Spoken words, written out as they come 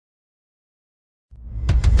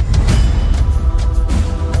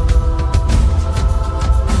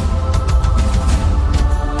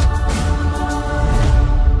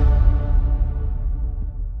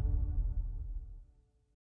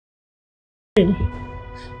crying.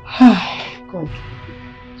 God.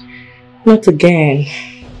 Not again.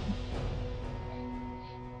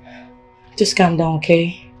 Just calm down,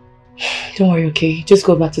 okay? Don't worry, okay? Just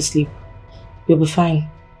go back to sleep. You'll be fine.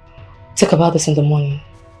 Talk about this in the morning.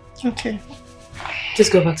 Okay.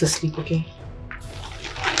 Just go back to sleep, okay?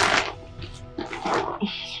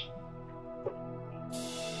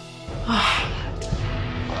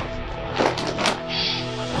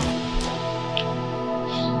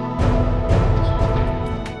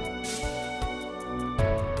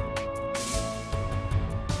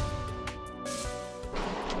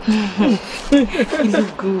 You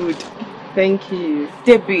look good. Thank you.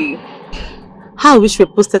 Debbie, how I wish we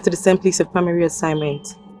were posted to the same place of primary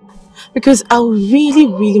assignment. Because I will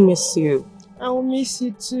really miss you. I will miss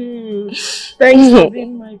you too. Thanks for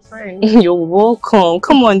being my friend. You're welcome.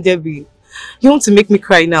 Come on, Debbie. You want to make me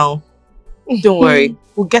cry now? Don't worry.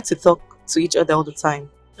 We'll get to talk to each other all the time.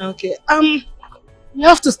 Okay. You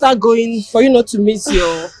have to start going for you not to miss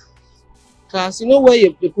your class. You know where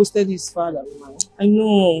you posted his father, man. I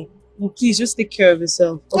know. No, please just take care of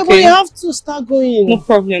yourself. Okay. Yeah, but you have to start going. No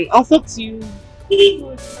problem. I'll talk to you.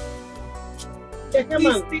 Yeah, come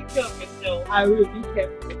Please on. take care of yourself. I will be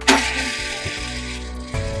careful.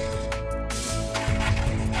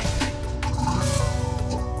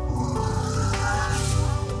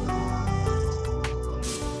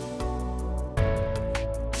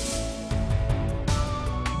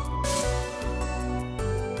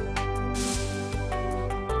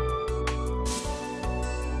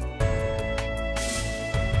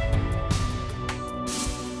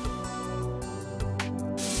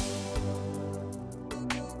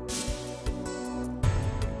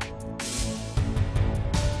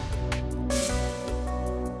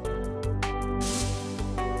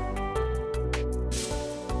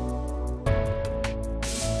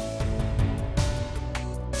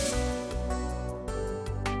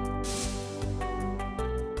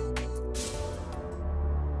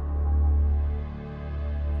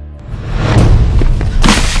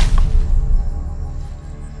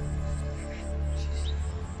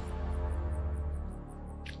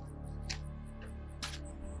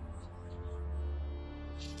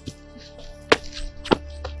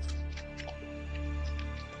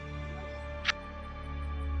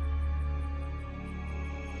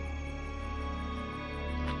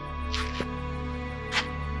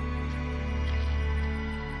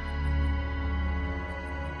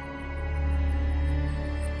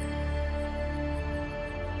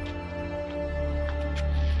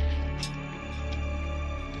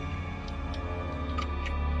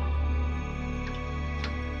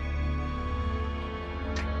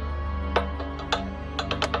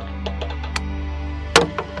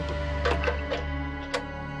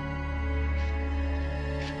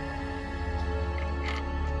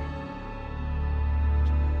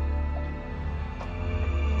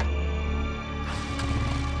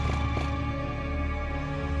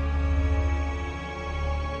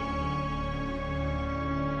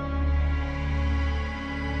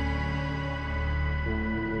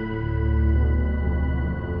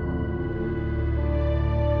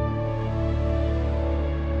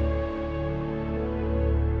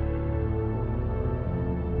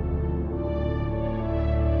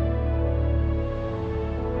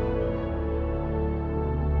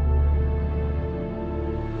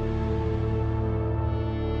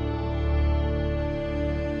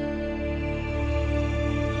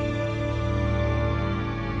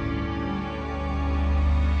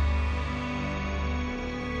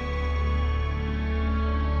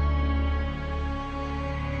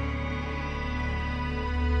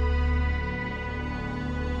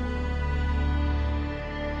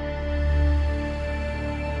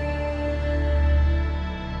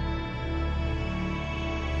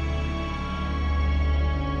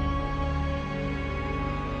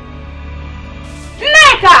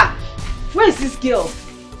 Where is this girl?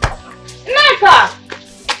 Napa!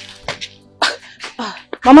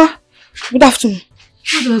 Mama, good afternoon.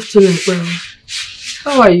 Good afternoon, Queen.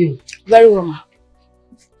 How are you? Very well, ma.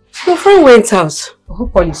 Your friend went out. I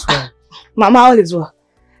hope all is well. Mama, all is well.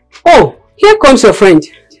 Oh, here comes your friend.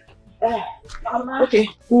 Mama. Okay.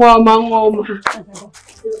 Mama.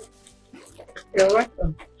 You're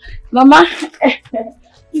welcome. Mama,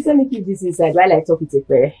 please let me keep this inside while I talk with a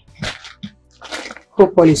prayer.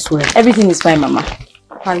 Hope all is well. Everything is fine, Mama.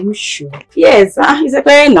 Are you sure? Yes, it's a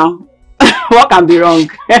prayer now. What can be wrong?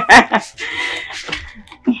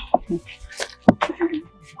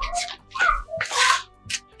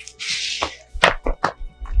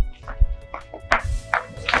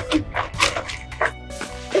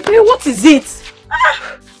 What is it?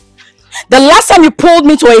 The last time you pulled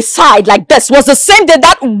me to a side like this was the same day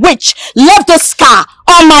that witch left the scar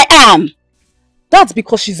on my arm. That's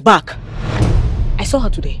because she's back. I saw her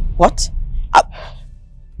today. What?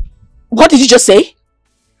 What did you just say?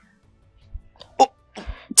 Oh,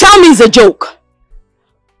 tell me it's a joke.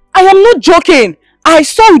 I am not joking. I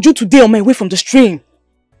saw Uju today on my way from the stream.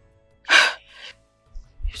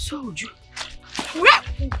 You saw Uju? Where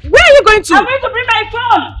are you going to? I'm going to bring my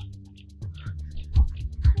phone.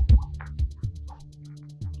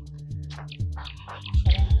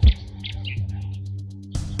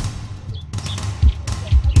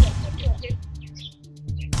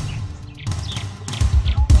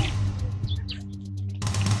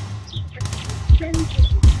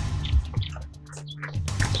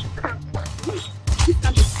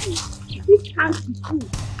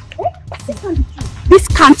 This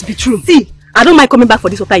can't be true. See, I don't mind coming back for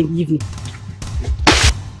this water in the evening.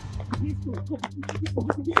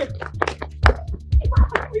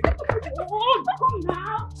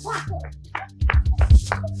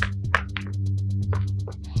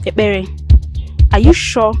 Ebere, are you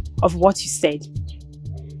sure of what you said?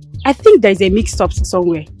 I think there is a mix-up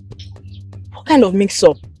somewhere. What kind of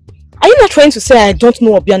mix-up? Are you not trying to say I don't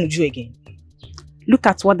know Obianuju again? Look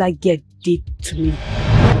at what that girl did to me.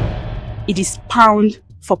 It is pound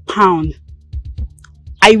for pound.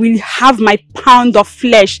 I will have my pound of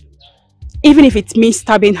flesh, even if it means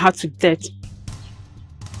stabbing her to death.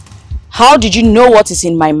 How did you know what is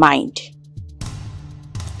in my mind?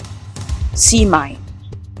 See mine.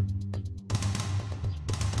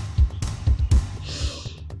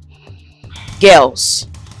 Girls,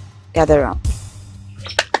 gather around.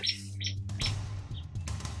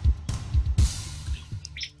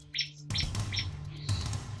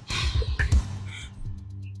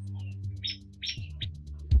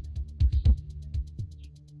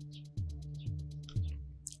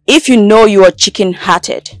 If you know you are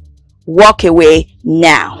chicken-hearted, walk away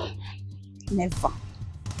now. Never.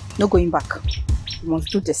 No going back. We must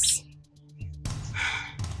do this.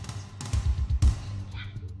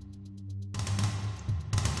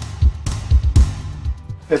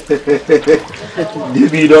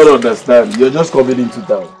 Maybe you don't understand. You're just coming into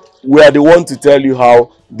town. We are the one to tell you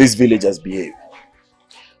how this village has behaved.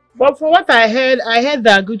 But from what I heard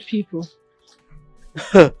they are good people.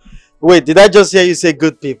 Wait, did I just hear you say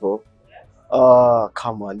good people? Oh,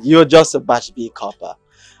 come on. You're just a batch B copper.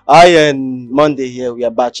 I and Monday here, we are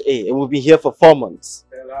batch A, and we've been here for 4 months.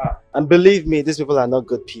 And believe me, these people are not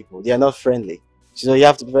good people. They are not friendly. So you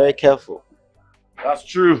have to be very careful. That's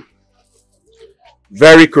true.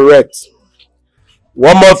 Very correct.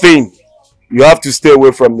 One more thing. You have to stay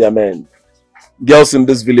away from their men. Girls in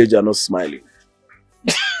this village are not smiling.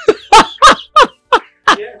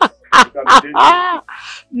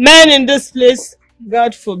 Men in this place,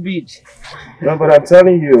 God forbid. No, but I'm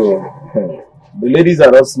telling you, the ladies are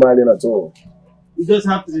not smiling at all. You just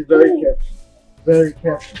have to be very careful. Very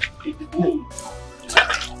careful.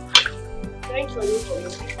 Thanks for you.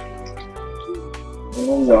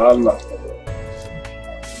 Oh, Allah.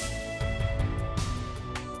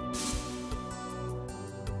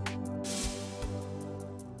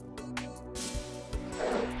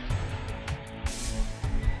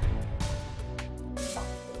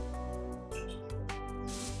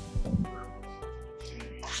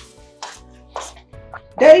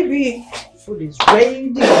 Davey, food is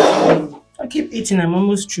ready. I keep eating. I'm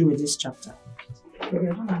almost through with this chapter. Baby,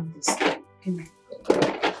 I don't have this.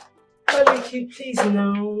 Baby, please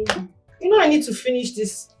now. You know I need to finish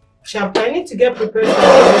this chapter. I need to get prepared for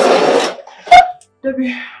this.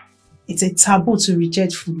 Baby, it's a taboo to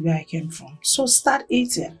reject food where I came from. So start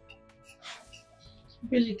eating.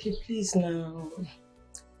 Baby, please now.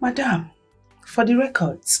 Madam, for the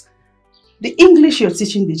records, the English you're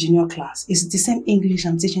teaching the junior class is the same English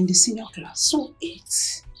I'm teaching the senior class. So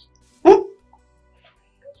eat.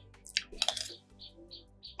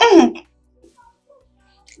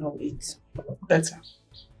 No, eat. Better.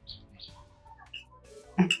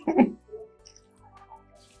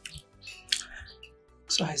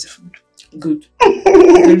 So how's the food? Good.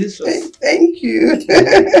 Delicious. Thank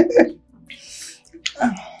you.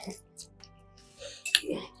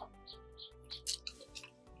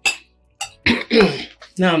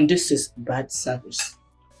 Now this is bad service.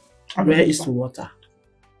 Where is the water?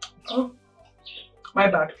 Oh, my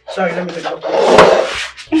bad. Sorry, let me get up.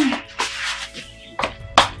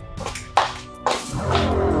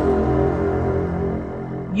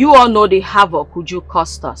 You all know the havoc Uju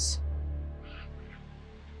caused us.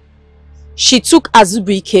 She took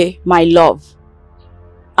Azubuike, my love.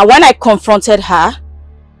 And when I confronted her,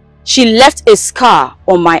 she left a scar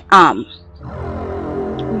on my arm.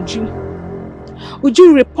 Uju,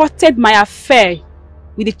 Uju reported my affair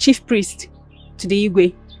with the chief priest to the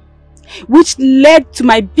Igwe, which led to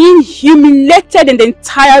my being humiliated in the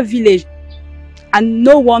entire village, and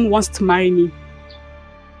no one wants to marry me.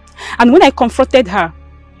 And when I confronted her,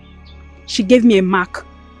 she gave me a mark.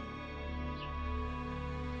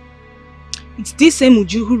 It's this same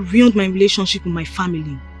Uju who ruined my relationship with my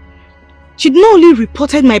family. She not only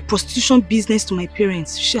reported my prostitution business to my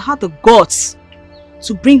parents, she had the guts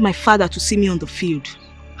to bring my father to see me on the field.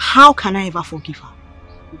 How can I ever forgive her?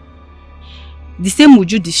 The same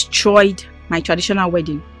Uju destroyed my traditional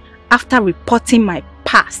wedding after reporting my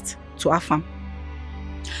past to Afam.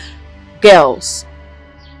 Girls,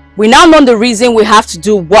 we now know the reason we have to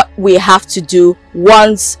do what we have to do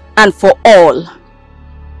once and for all.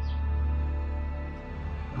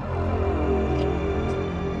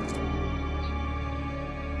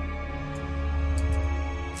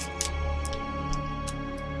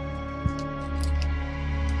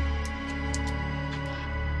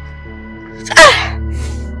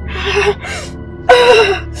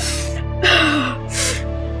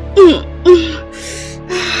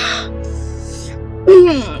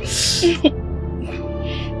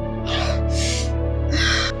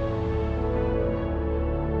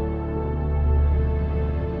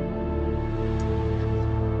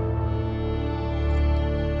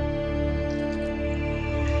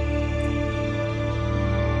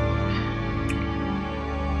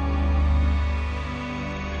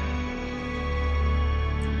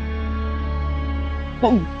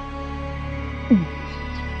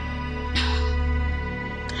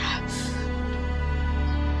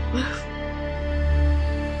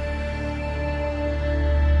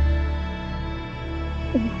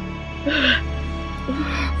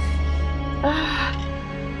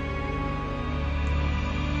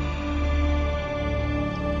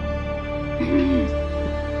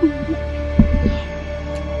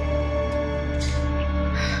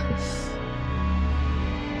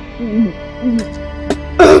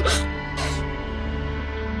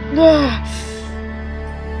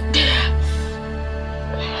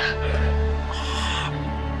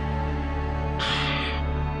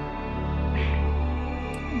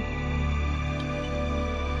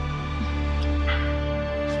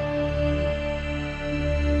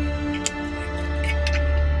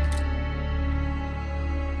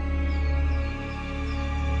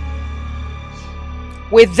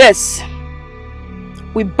 With this,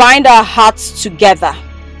 we bind our hearts together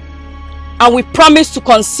and we promise to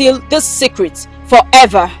conceal this secret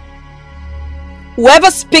forever.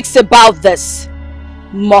 Whoever speaks about this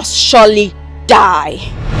must surely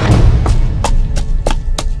die.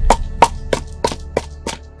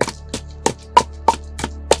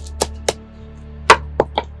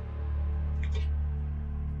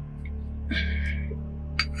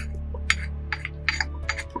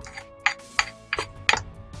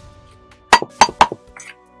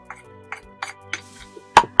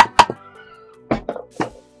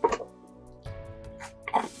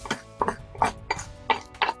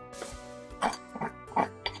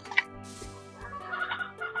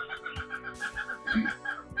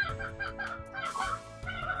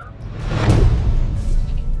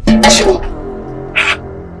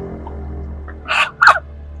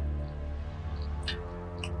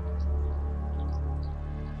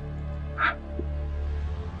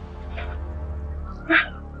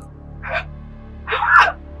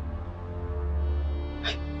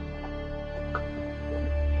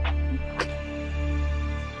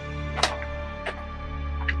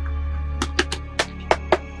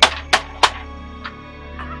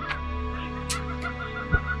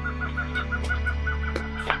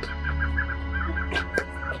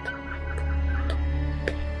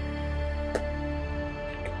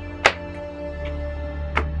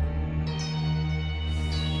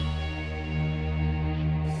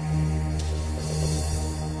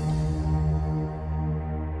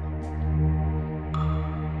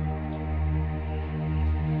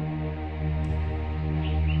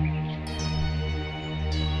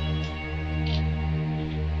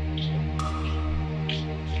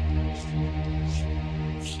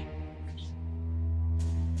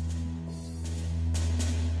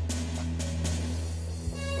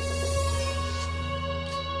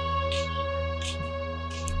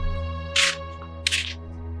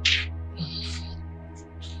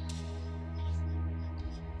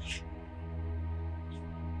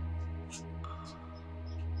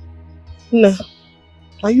 Nna,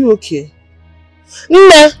 are you okay?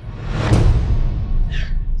 Nna!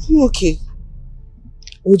 Are you okay?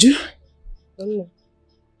 Would you? Nna.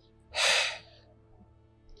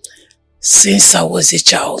 Since I was a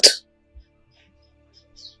child,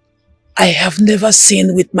 I have never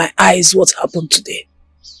seen with my eyes what happened today.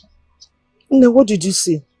 No, what did you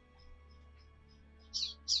see?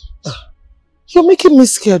 You're making me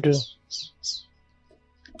scared.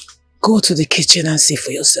 Go to the kitchen and see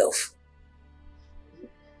for yourself.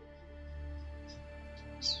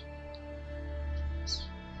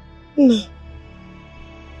 No.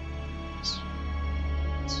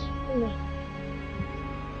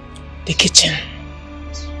 The kitchen.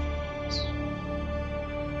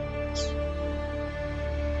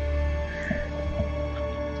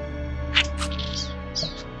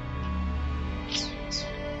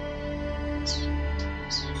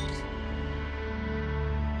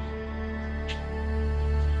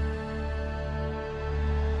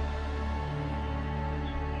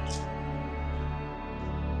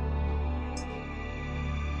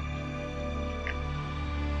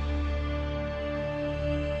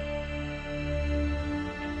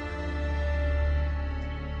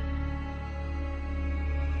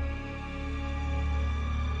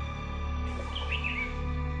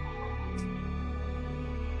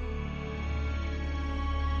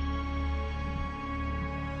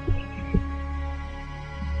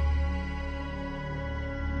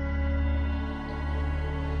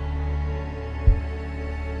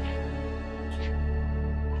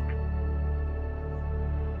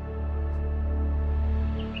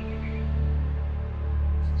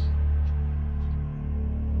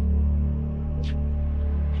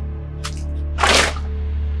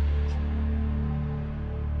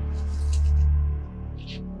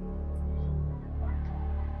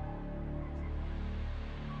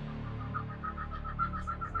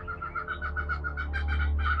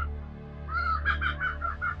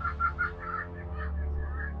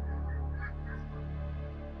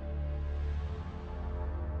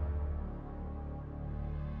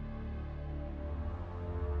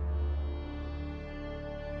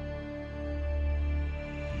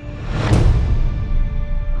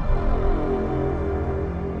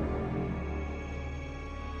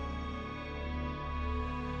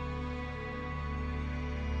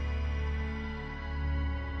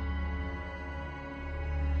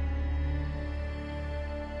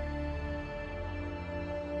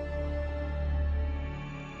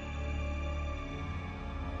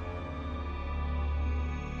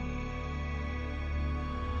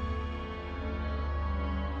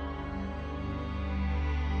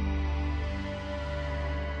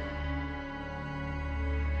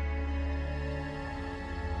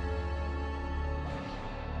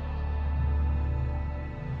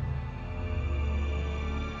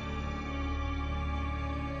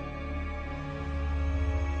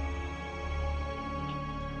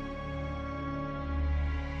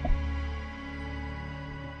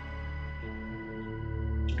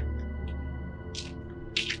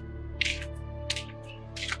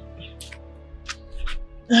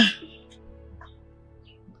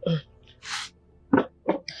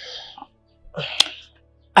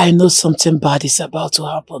 I know something bad is about to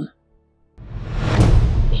happen.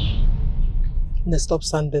 Now stop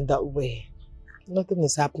standing that way. Nothing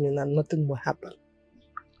is happening and nothing will happen.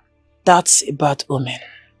 That's a bad omen.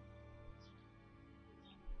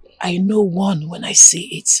 I know one when I see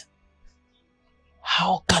it.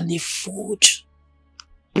 How can a food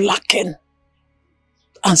blacken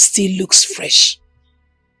and still looks fresh?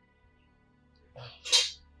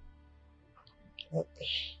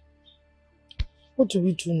 What do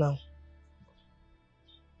we do now?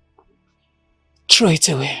 Throw it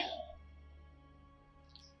away.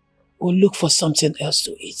 Or look for something else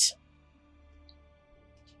to eat.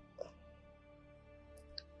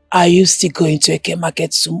 Are you still going to Eke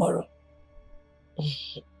Market tomorrow?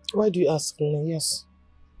 Why do you ask me? Yes.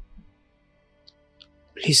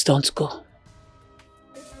 Please don't go.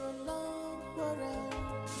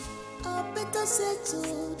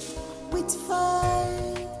 With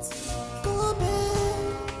fight, go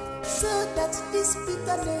back, so that this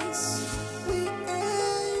bitterness we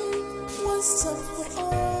end once and for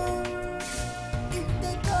all. If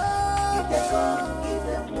they go, give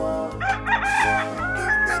them war.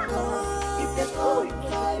 If they go,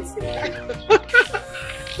 invite them.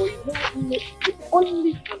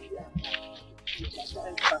 Only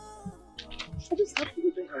I just have to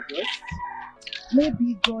obey her voice.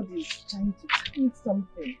 Maybe God is trying to tell me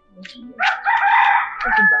something. Maybe something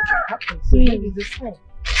bad will happen. So maybe this time.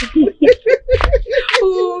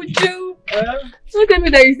 Oh, Joe. Don't tell me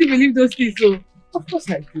that you still believe those things, so. Of course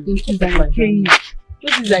I do. Those things are archaic.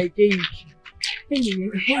 Those things are archaic. Anyway,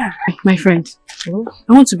 my friend, I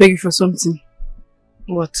want to beg you for something.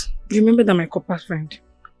 What? You remember that my copper friend?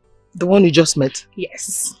 The one you just met?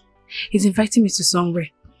 Yes. He's inviting me to somewhere.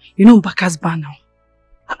 You know Mbaka's bar now.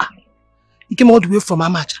 He came all the way from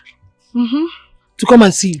Amacha Mm-hmm. to come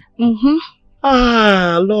and see you. Mm-hmm.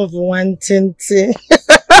 Ah, love one thing.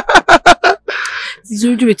 He's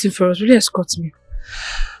already waiting for us. Will you escort me?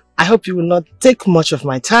 I hope you will not take much of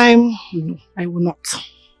my time. No, I will not.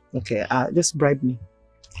 Okay, just bribe me.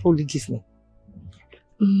 Only give me.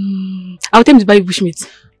 I'll tell him to buy bushmeat.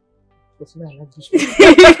 I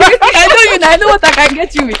know you now. I know what I can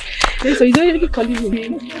get you with. So you don't even call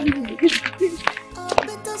me.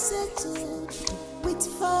 Better settled with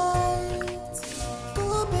fight,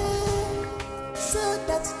 so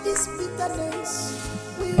that this bitterness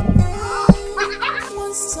we end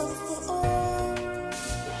once and for all.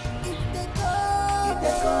 If they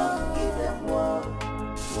come, give them war.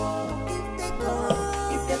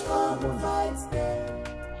 If they come, fight them.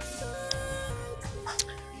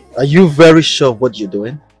 Are you very sure of what you're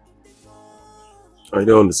doing? I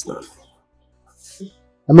don't understand.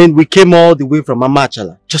 I mean, we came all the way from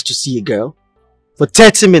Amachala just to see a girl for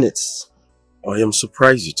 30 minutes. I am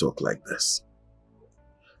surprised you talk like this.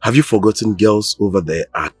 Have you forgotten girls over there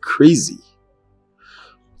are crazy?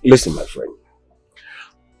 Listen, my friend.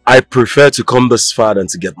 I prefer to come this far than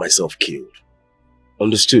to get myself killed.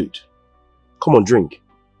 Understood? Come on, drink.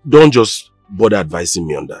 Don't just bother advising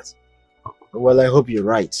me on that. Well, I hope you're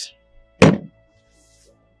right.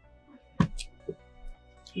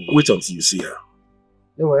 Wait until you see her.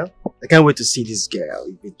 Oh, well, I can't wait to see this girl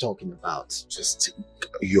you've been talking about. Just,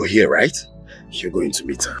 you're here, right? You're going to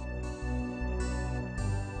meet her.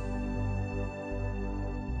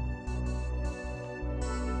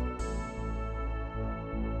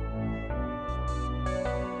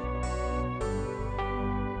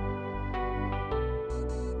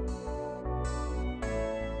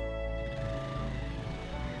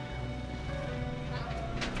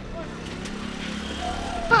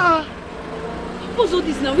 What's all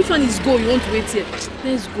this now? Which one is go? You want to wait here?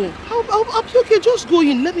 Let's go. Okay, just go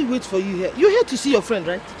in. Let me wait for you here. You're here to see your friend,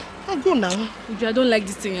 right? I'll go now. Uju, I don't like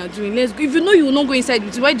this thing you're doing. Let's go. If you know you will not go inside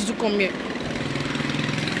with you, why did you come here?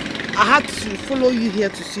 I had to follow you here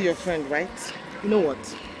to see your friend, right? You know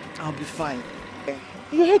what? I'll be fine.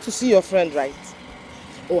 You're here to see your friend, right?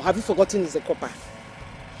 Or have you forgotten he's a copper?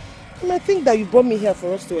 And I think that you brought me here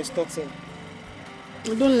for us to extort him.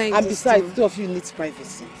 I don't like and this besides, thing. two of you need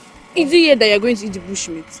privacy. Is it here that you're going to eat the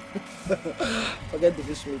bushmeat? Forget the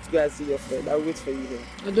bushmeat. Go and see your friend. I'll wait for you here.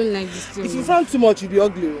 I don't like this thing. If you frown too much, you'll be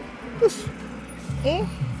ugly. Okay.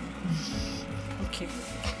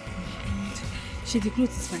 The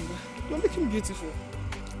clothes is fine. You're looking beautiful.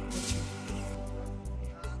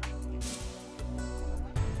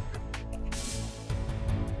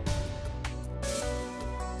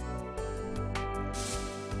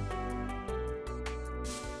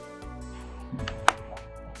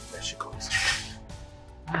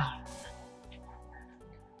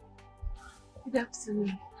 Good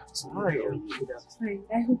afternoon. Hi. Fine.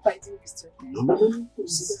 I hope I didn't disturb you. No.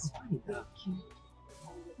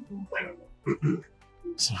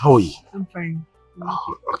 So how are you? I'm fine.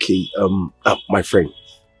 Oh, okay. My friend.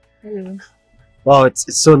 Hello. Wow, it's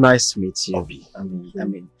so nice to meet you. I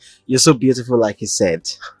mean, you're so beautiful, like he said.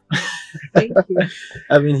 Thank you.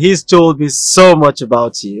 I mean, he's told me so much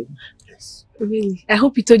about you. Yes. Really? I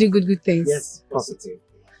hope he told you good things. Yes, positive.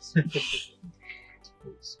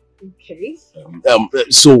 Okay.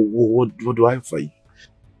 So what do I have for you?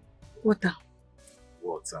 Water.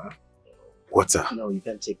 Water. Water. No, you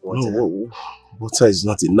can't take water. No, water is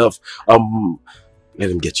not enough.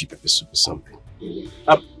 Let him get you pepper soup or something.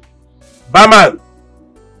 Barman!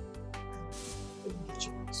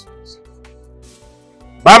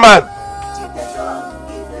 Barman!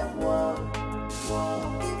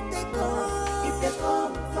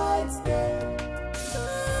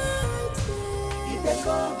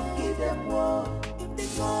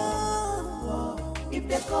 If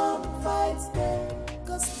they come, fight them.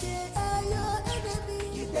 'Cause they are your enemy.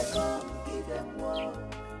 If they come, give them war.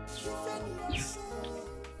 Defend yourself.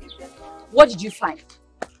 If they come. What did you find?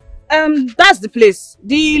 That's the place.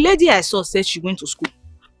 The lady I saw said she went to school.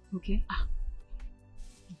 Okay.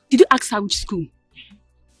 Did you ask her which school?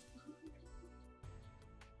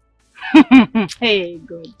 Hey,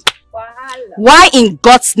 God. Why in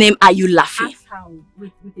God's name are you laughing? Ask her.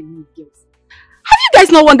 Wait a minute, girls. Have you guys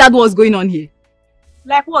not wondered what's going on here?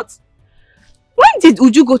 Like what? When did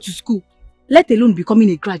Uju go to school, let alone becoming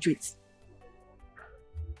a graduate?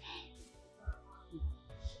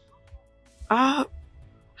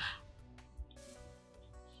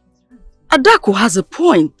 Adako has a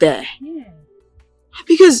point there. Yeah.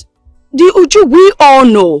 Because the Uju we all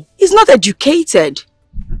know is not educated.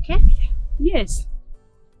 Okay. Yes.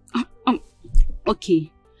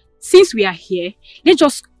 Okay. Since we are here, let's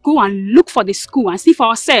just go and look for the school and see for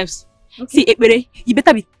ourselves. Okay. See, Ekpere, you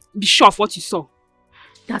better be sure of what you saw.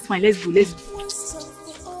 That's fine. Let's go. Let's go.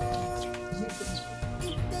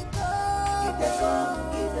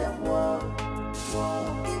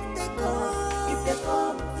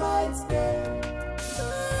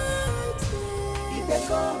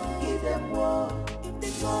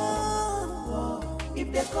 If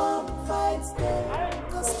they come, fight them.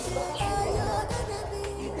 Cause they are your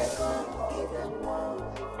enemy. If they come, give them war.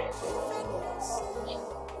 Defend yourself.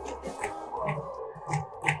 If they come.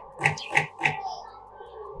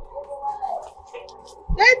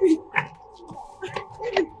 Baby!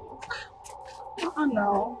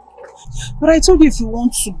 No. But I told you if you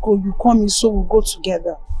want to go, you call me so we'll go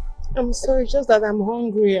together. I'm sorry, just that I'm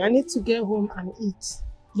hungry. I need to get home and eat.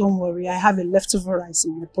 Don't worry, I have a leftover rice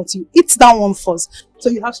in my pot. You eat that one first, so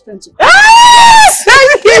you have strength to.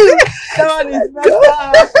 Thank you! That one is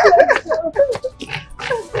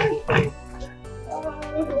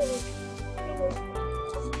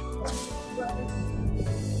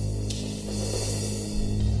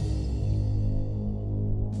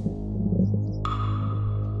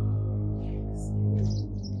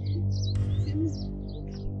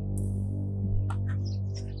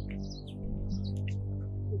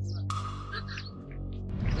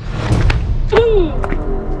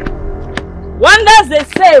Wonders they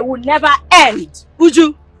say will never end.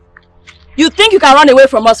 Uju, you think you can run away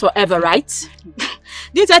from us forever, right?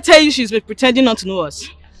 Didn't I tell you she's been pretending not to know us?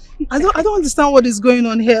 I don't understand what is going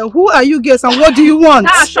on here. Who are you girls and what do you want?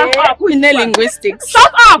 Shut up. Who is in linguistics?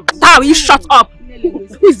 Shut up! Will you shut up?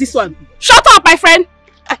 Who is this one? Shut up, my friend!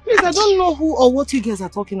 Please, I don't know who or what you guys are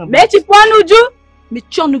talking about.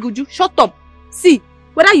 Uju, shut up. See,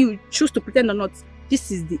 whether you choose to pretend or not,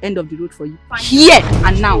 this is the end of the road for you. Here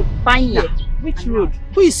and now. Fine here. Which road?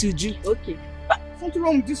 Who is Uju? Okay. Something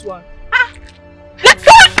wrong with this one. Let's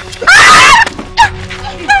go!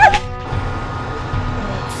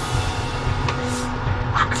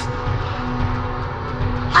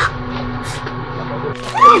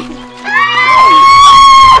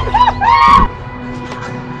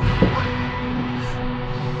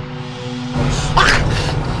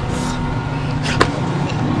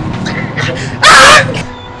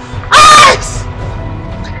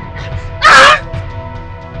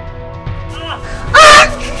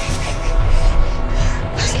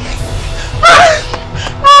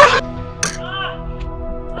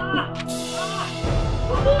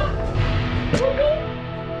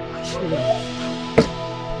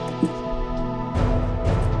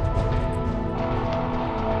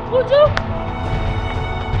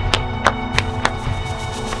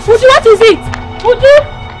 Uju, what is it? Uju?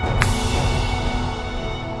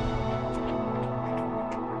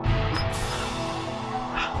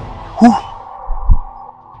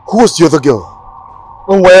 Who was the other girl?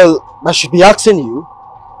 Oh, well, I should be asking you.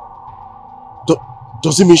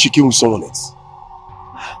 Does it mean she came with someone else?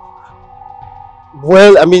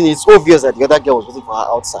 Well, I mean, it's obvious that the other girl was waiting for her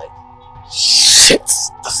outside. Shit!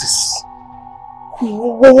 This is...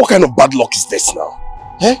 What kind of bad luck is this now?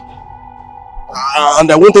 Eh?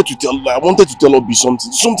 And I wanted to tell Obi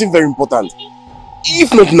something very important.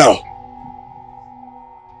 If not now.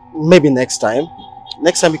 Maybe next time.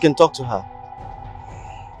 Next time we can talk to her.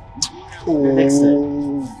 Next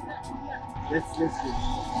time. Let's go.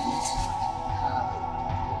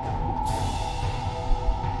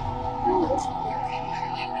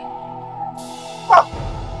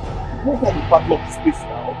 What kind of bad luck is this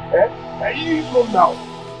now? Eh? Are you even now?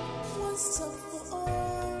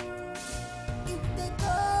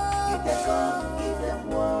 If they come, give them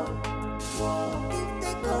war.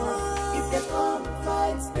 If they come,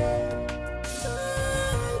 fight them.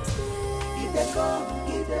 If they come,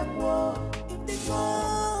 give them war.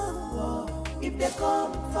 If they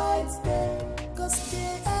come, fight them. Cause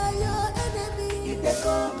they are your enemy. If they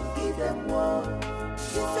come, give them war.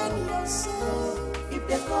 Defend yourself. If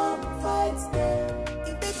they come, fight them.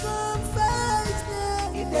 If they come, fight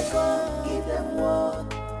them. If they come, give them war.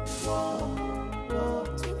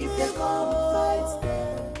 If they come, fight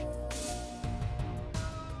them.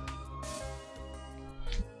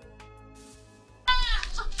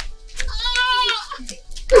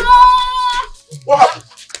 What happened?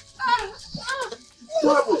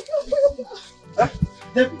 What happened? Huh?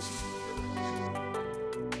 Debbie?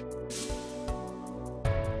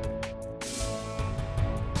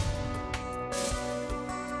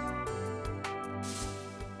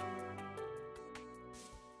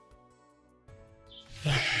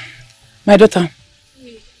 My daughter,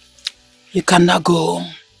 you can now go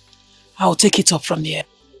home. I'll take it up from here.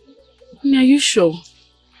 Are you sure?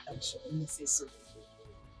 I'm sure. Let me say so.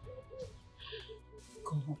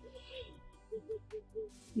 come home.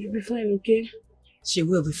 You'll be fine, okay? She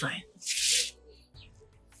will be fine.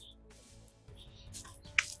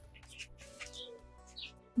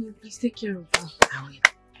 No, please take care of her. I will.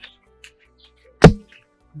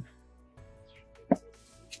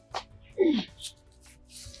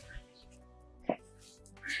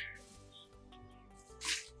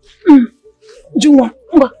 Juma,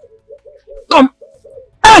 come.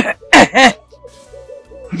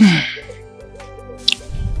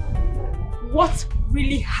 What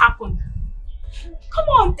really happened? Come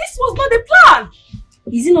on, this was not the plan.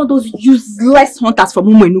 Is it not those useless hunters from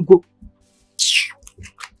Umuenugo?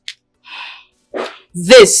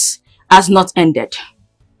 This has not ended.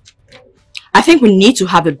 I think we need to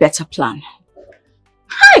have a better plan.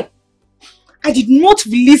 Hi! I did not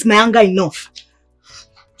release my anger enough.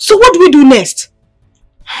 So what do we do next?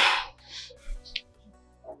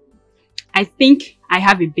 I think I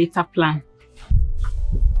have a better plan.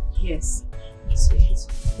 Yes.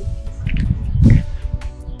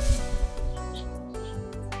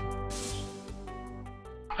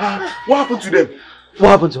 What happened to them? What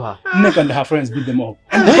happened to her? Nick and her friends beat them up.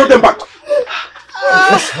 And they brought them back.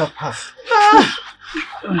 Let's help her.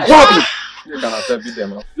 What happened?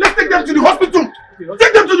 Let's take them to the hospital.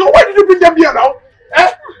 Take them to the... Why did you bring them here now?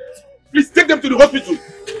 Eh? Please take them to the hospital.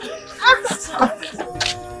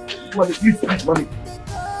 Mommy, please, mommy.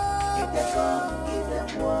 If they come, give them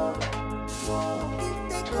war.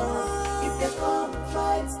 If they come,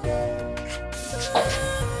 fight them.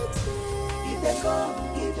 If they come,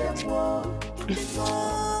 give them war.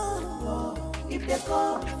 If they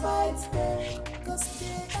come, fight them. Cause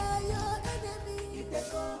they are your enemy. If they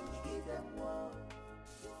come, give them war.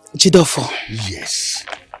 Jidofo. Yes.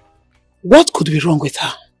 What could be wrong with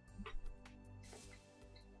her?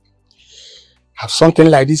 Have something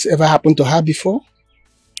like this ever happened to her before?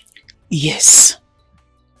 Yes.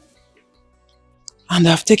 And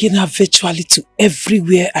I've taken her virtually to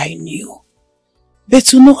everywhere I knew. But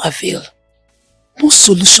to no avail. No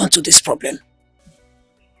solution to this problem.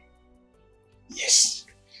 Yes.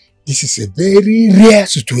 This is a very rare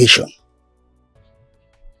situation.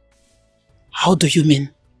 How do you mean?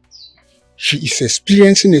 She is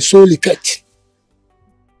experiencing a soul effect.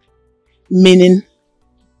 Meaning?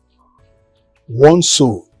 One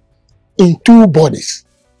soul in two bodies.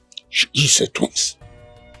 She is a twins.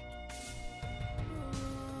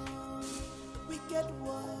 Wicked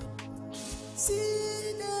one,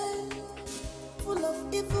 sinner, full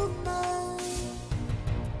of evil mind.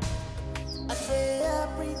 A prayer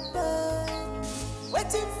prepared,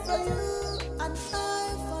 waiting for you, an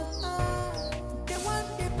eye for eye. They want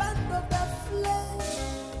the band of the flesh.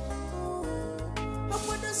 But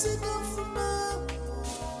when they see them from up,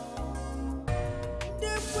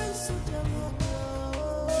 they praise to them.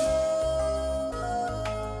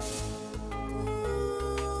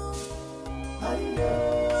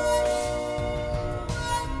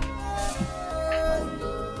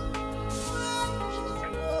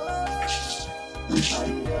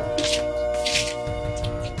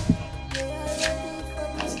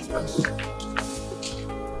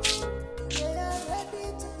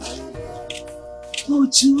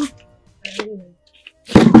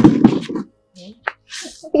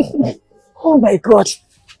 Oh my God.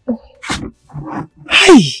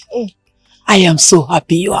 Hi. I am so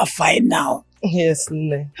happy you are fine now. Yes,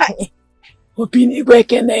 Nne. Hi. Opinigwe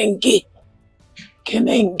Kenengi.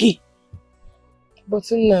 Kenengi.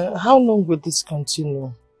 But Nne, how long will this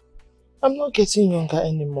continue? I'm not getting younger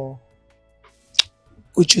anymore.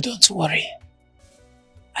 Uju, don't worry.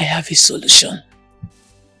 I have a solution.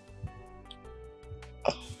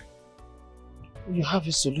 You have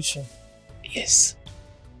a solution? Yes.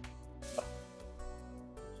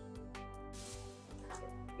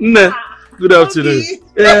 Nne, good afternoon.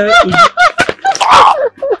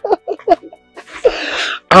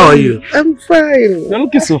 How are you? I'm fine. You're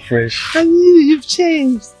looking so fresh. And you've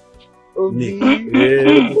changed.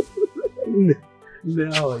 Nne,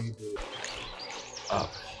 how are you doing?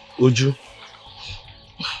 Uju,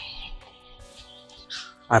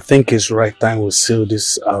 I think it's right time we seal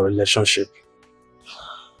this our relationship.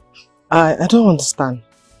 I don't understand.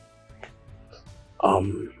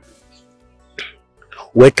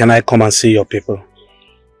 Where can I come and see your people?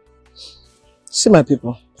 See my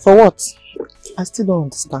people? For what? I still don't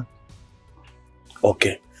understand.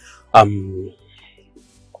 Okay.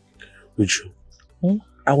 Uju,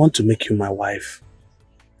 I want to make you my wife.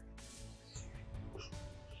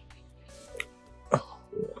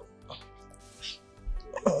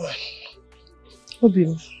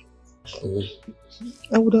 Obi,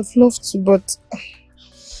 I would have loved to, but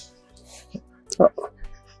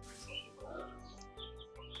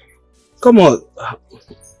Come on.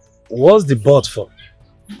 What's the but for?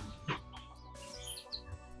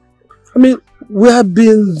 I mean, we have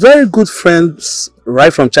been very good friends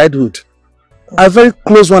right from childhood. A very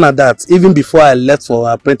close one at that, even before I left for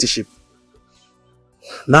apprenticeship.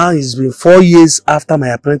 Now it's been 4 years after my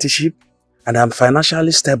apprenticeship and I'm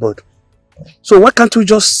financially stable. So why can't we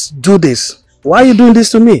just do this? Why are you doing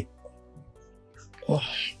this to me?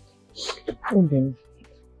 Okay.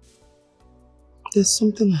 There's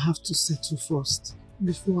something I have to settle first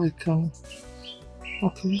before I can.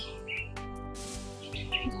 Okay?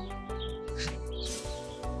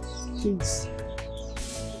 Please.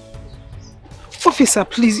 Officer,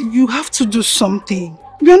 please, you have to do something.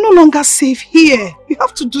 We are no longer safe here. You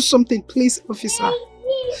have to do something, please, officer.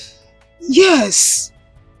 Yes.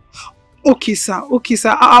 Okay, sir. Okay,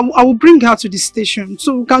 sir. I will bring her to the station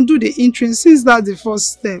so we can do the entrance since that's the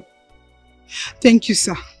first step. Thank you,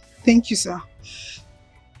 sir. Thank you, sir.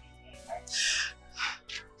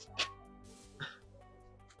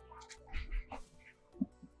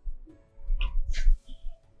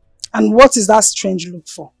 And what is that strange look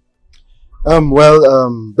for?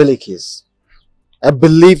 Billikis, I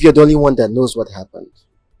believe you're the only one that knows what happened.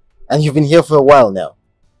 And you've been here for a while now.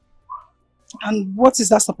 And what is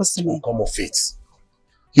that supposed to mean? Come off it.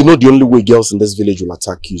 You know the only way girls in this village will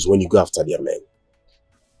attack you is when you go after their men.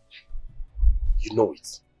 You know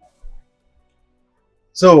it.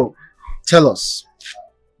 So, tell us,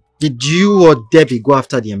 did you or Debbie go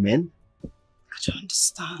after their men? I don't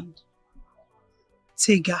understand.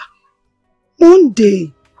 Tega, one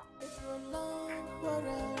day.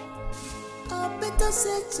 I better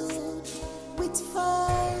settle with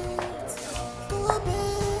fight,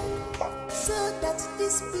 so that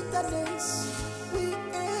this bitterness will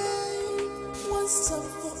end once and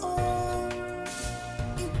for all.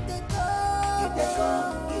 If they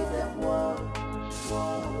come, give them war.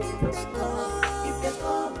 If they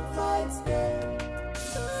come, fight them.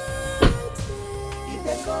 If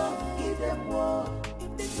they come, give them war.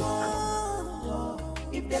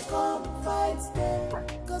 If they come, fight them.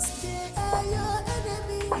 Cause they are your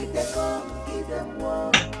enemy. If they come, give them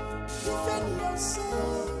war. Defend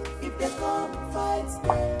yourself. If they come, fight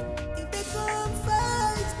them. If they come,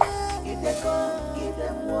 fight them. If they come, give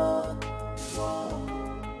them war.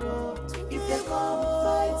 If they come,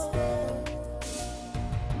 fight them.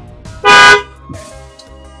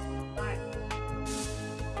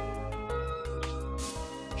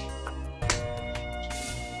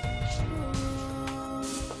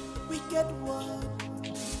 Wicked one,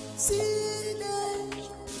 silly,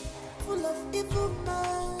 full of evil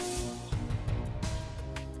mind.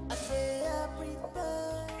 And they are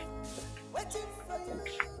prepared, waiting for you.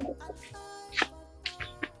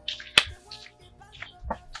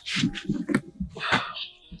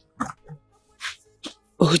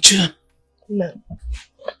 Oju. No.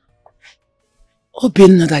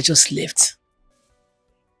 Obinna that just left.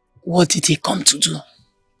 What did he come to do?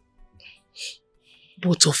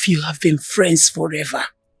 Both of you have been friends forever.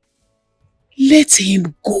 Let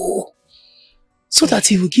him go, so that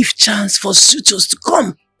he will give chance for suitors to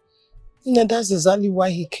come. No, that's exactly why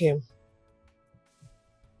he came.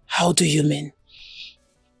 How do you mean?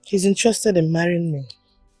 He's interested in marrying me.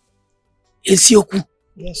 Ezioku?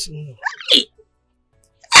 Yes, no.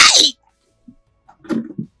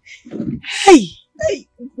 Hey! Hey!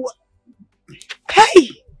 What? Hey!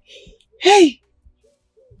 Hey!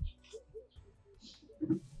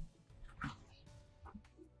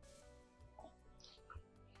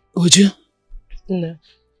 Uju? No.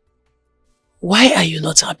 Why are you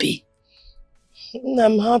not happy? No,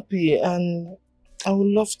 I'm happy and I would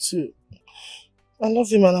love to. I love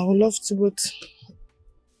him and I would love to, but...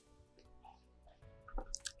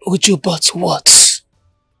 Uju, but what?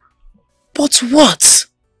 But what?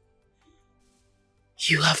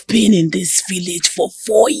 You have been in this village for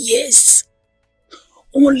 4 years.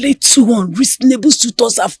 Only 2 unreasonable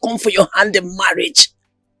suitors have come for your hand in marriage.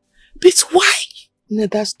 But why? No,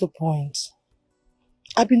 that's the point.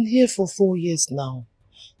 I've been here for 4 years now.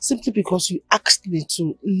 Simply because you asked me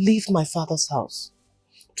to leave my father's house.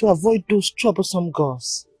 To avoid those troublesome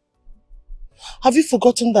girls. Have you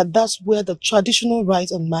forgotten that that's where the traditional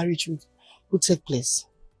rite of marriage would take place?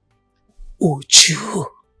 Uju,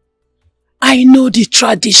 I know the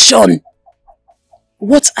tradition.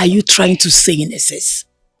 What are you trying to say in essence?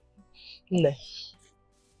 No.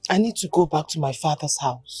 I need to go back to my father's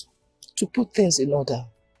house to put things in order.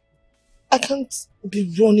 I can't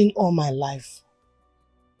be running all my life.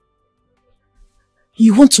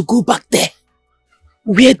 You want to go back there?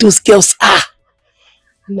 Where those girls are?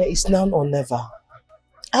 No, it's now or never.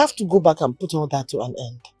 I have to go back and put all that to an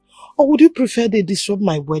end. Or would you prefer they disrupt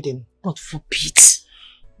my wedding God forbid.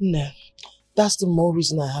 No. That's the more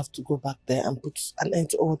reason I have to go back there and put an end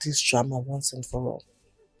to all this drama once and for all.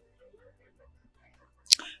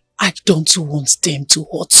 I don't want them to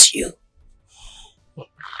hurt you.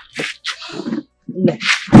 No.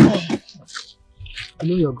 I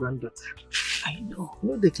know your granddaughter. I know. I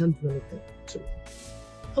know they can't do anything to me.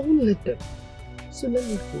 I won't let them. So let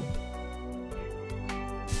me go.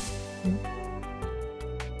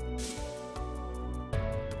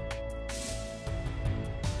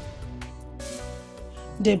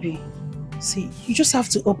 Debbie, see, you just have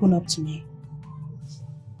to open up to me.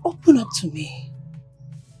 Open up to me.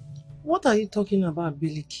 What are you talking about,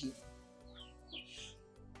 Billy Key?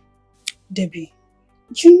 Debbie,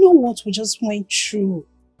 you know what we just went through.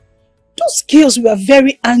 Those girls were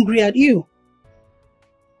very angry at you.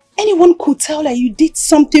 Anyone could tell that you did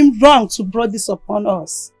something wrong to brought this upon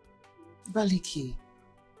us. Baliki,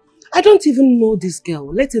 I don't even know this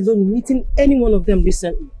girl, let alone meeting any one of them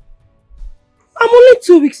recently. I'm only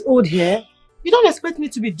 2 weeks old here. You don't expect me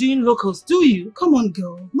to be doing locals, do you? Come on,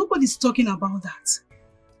 girl. Nobody's talking about that.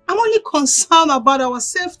 I'm only concerned about our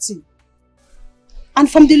safety. And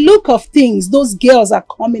from the look of things, those girls are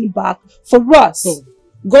coming back for us. Oh,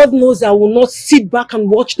 God knows I will not sit back and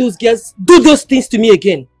watch those girls do those things to me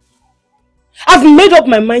again. I've made up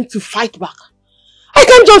my mind to fight back. I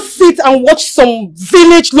can't just sit and watch some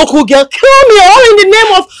village local girl kill me all in the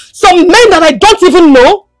name of some men that I don't even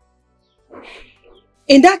know.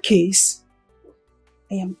 In that case,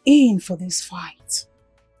 I am in for this fight.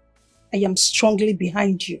 I am strongly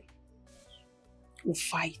behind you. We'll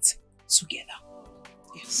fight together.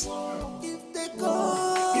 Yes. If they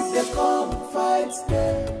come, fight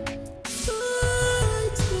them.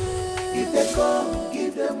 Fight them. If they come,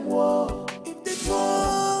 give them war. If they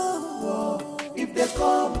come, war. If they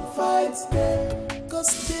come, fight them.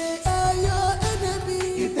 Cause they are your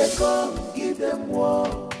enemy. If they come, give them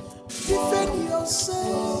war. Defend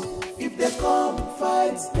yourself. If they come,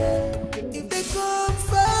 fight them. If they come,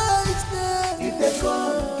 fight them. If they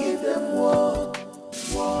come, give them war.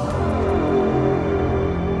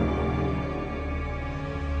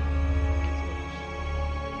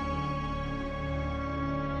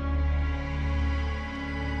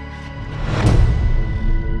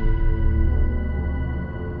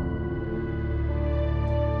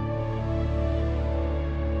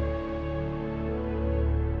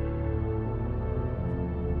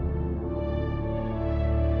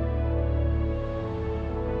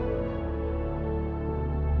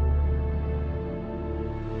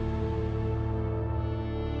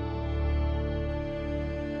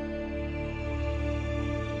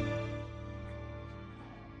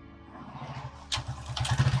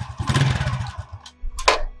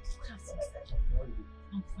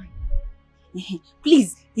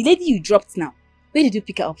 Please, the lady you dropped now, where did you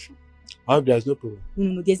pick her up from? I hope there's no problem.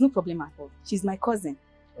 No, there's no problem at all. She's my cousin.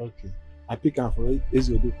 Okay. I pick her from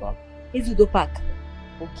Ezudo Park. Ezudo Park.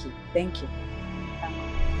 Okay, thank you.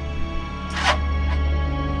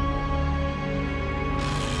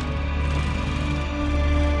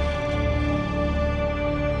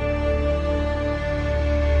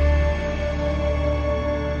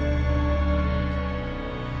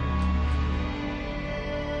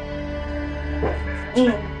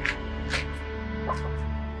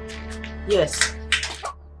 Yes.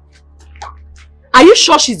 Are you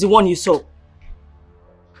sure she's the one you saw?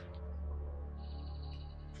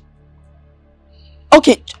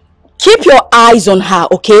 Okay, keep your eyes on her,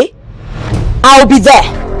 okay? I'll be there.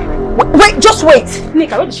 Wait, just wait.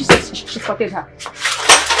 Nika, where did she say she spotted her?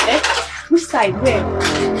 Eh? Which side? Where?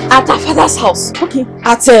 At her father's house. Okay.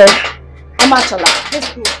 At Amachala.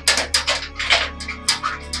 Let's go.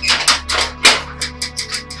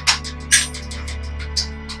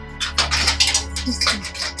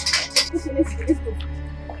 Let's go.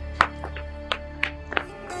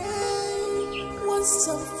 Once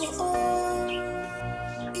and for all,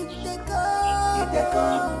 if they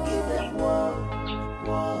come, give them war.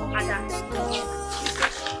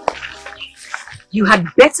 You had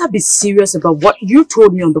better be serious about what you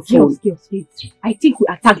told me on the phone. Girls, wait. I think we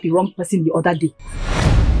attacked the wrong person the other day.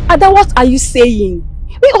 Ada, what are you saying?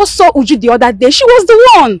 We all saw Uju the other day. She was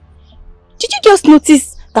the one. Did you just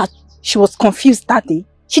notice that she was confused that day?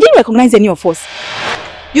 She didn't recognize any of us.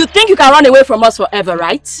 You think you can run away from us forever,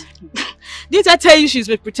 right? Didn't I tell you she's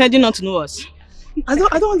been pretending not to know us? I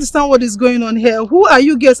don't understand what is going on here. Who are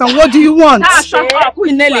you girls and what do you want? Shut up. Who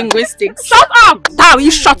is linguistics? Shut up! Tao, you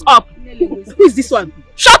shut up! Who is this one?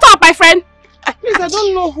 Shut up, my friend! Please, I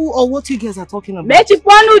don't know who or what you guys are talking about.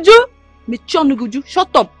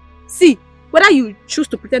 Shut up. See, whether you choose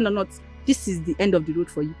to pretend or not, this is the end of the road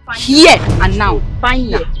for you. Here and now. Fine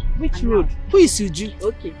here. Which road? Who is Uju?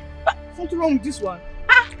 Okay. Something wrong with this one.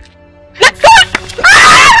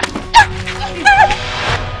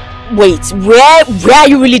 Wait, where are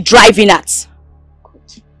you really driving at?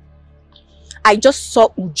 I just saw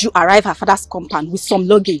Uju arrive at her father's compound with some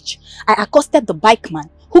luggage. I accosted the bike man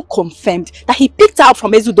who confirmed that he picked her up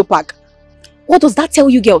from Ezudo Park. What does that tell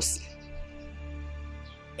you girls?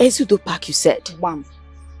 Ezudo Park, you said? One.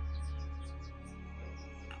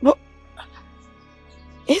 But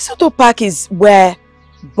Ezudo Park is where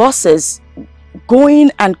buses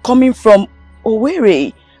going and coming from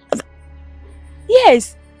Owerri.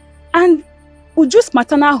 Yes, and Uju's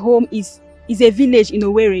maternal home is a village in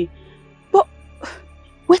Owerri. But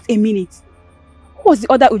wait a minute. Who was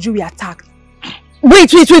the other Uju we attacked?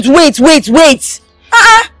 Wait.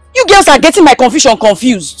 You girls are getting my confusion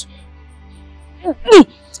confused. We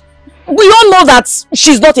all know that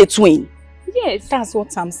she's not a twin. Yes, that's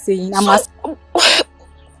what I'm saying.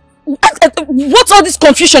 What's all this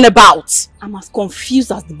confusion about? I'm as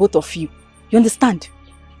confused as the both of you. You understand?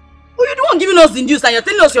 Oh, you're the one giving us the news and you're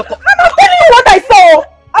telling us your... I'm telling you what I saw.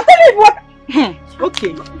 I'm telling you what...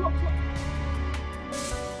 Okay.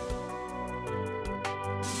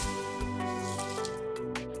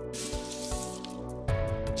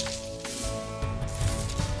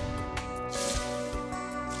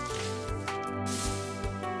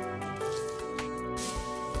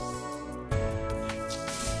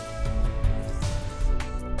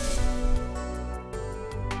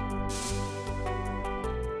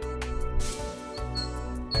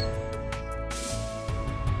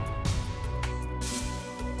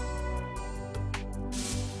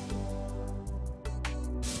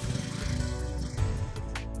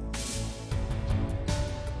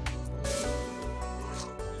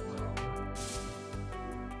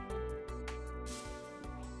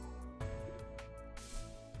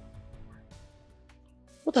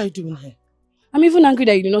 What are you doing here? I'm even angry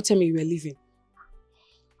that you did not tell me you were leaving.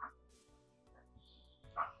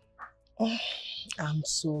 Oh, I'm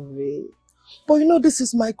sorry. But you know this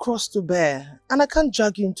is my cross to bear and I can't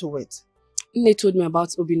drag you into it. Nne told me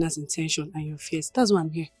about Obina's intention and your fears. That's why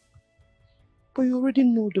I'm here. But you already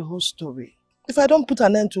know the whole story. If I don't put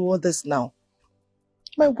an end to all this now,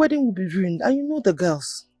 my wedding will be ruined and you know the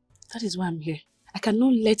girls. That is why I'm here. I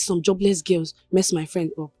cannot let some jobless girls mess my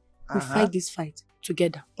friend up. We fight this fight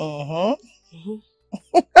together. You're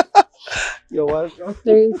welcome.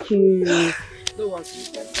 Thank you. Don't worry.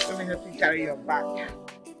 Let me help you carry your bag.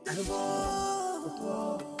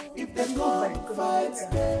 If they come fight,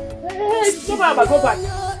 hey, go back.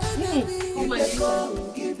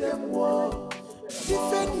 Give them war.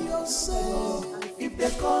 Defend yourself. If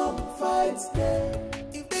they come fight,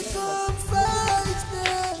 if they come fight,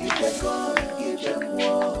 if they come give them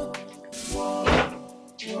war.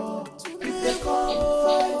 If they come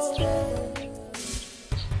fight,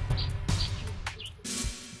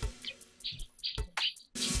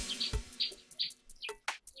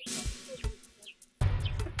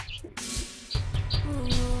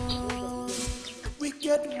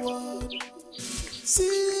 wicked one.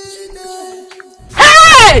 See them.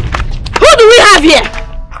 Hey! Who do we have here?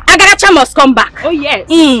 Agaracha must come back. Oh yes.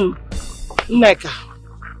 Neka.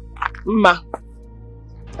 Ma.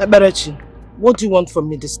 Eberechi, what do you want from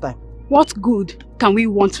me this time? What good can we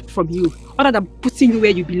want from you other than putting you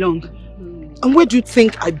where you belong? And where do you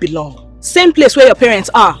think I belong? Same place where your parents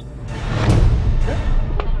are.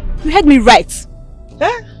 You heard me right.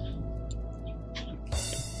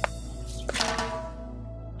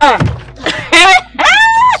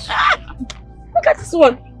 Look at this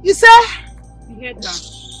one. You say?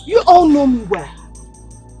 You all know me well.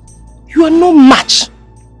 You are no match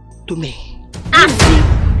to me.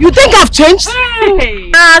 You think I've changed?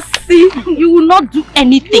 See, you will not do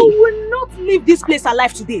anything. You will not leave this place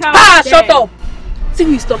alive today. Shut up. See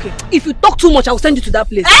who is talking. If you talk too much, I will send you to that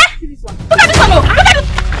place. Look at this one. Look at this.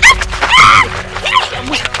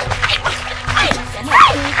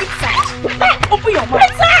 Open your mouth.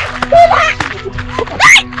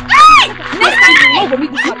 Next time you know me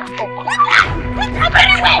this one.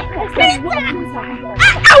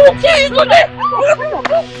 I will kill you today.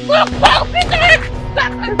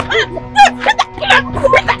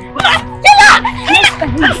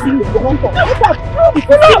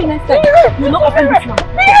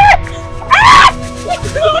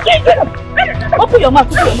 Open your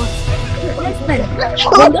mouth. Next time.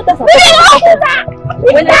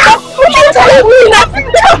 When I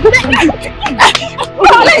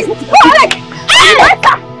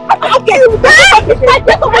okay.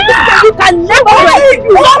 You can never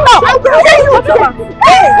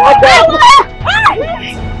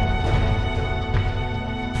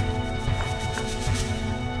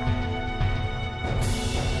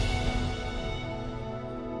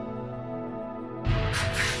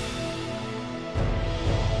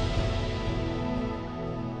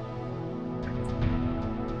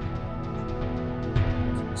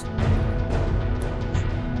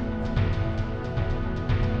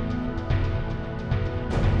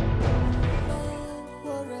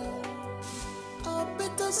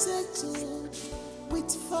settle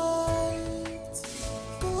with fight.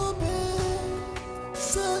 Go back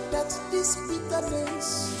so that this bitterness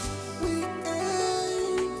will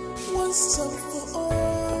end once and for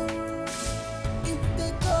all. If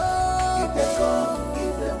they come,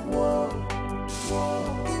 give them war.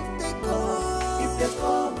 If they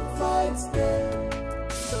come, fight them.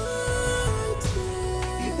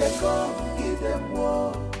 If they come, give them war.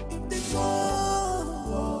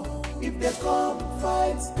 If they come,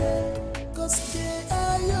 fight them. 'Cause they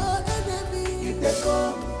are your enemy. If they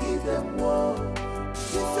come, give them war.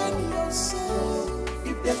 Defend yourself.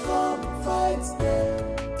 If they come, fight them.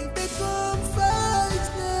 If they come, fight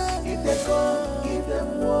them. If they come, give them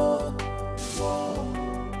war.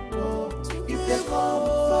 If they come,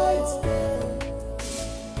 fight them.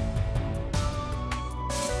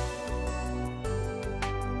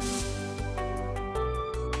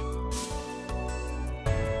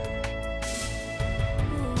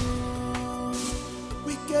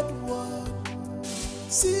 Wicked one,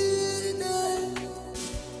 sinner,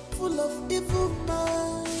 full of evil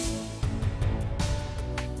mind.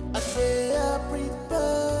 A prayer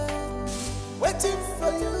prepared, waiting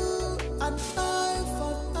for you, an eye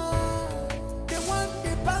for an eye. They want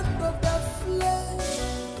the band of the flesh.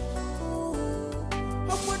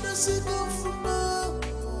 I wanna see them from up.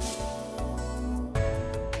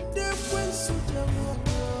 They will suit them.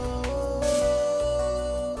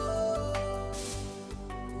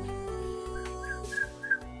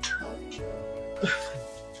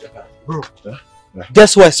 Bro,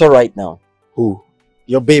 guess who I saw right now? Who?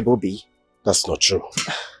 Your babe, Obi. That's not true.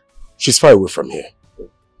 She's far away from here.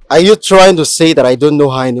 Are you trying to say that I don't know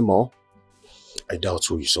her anymore? I doubt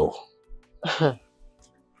who you saw.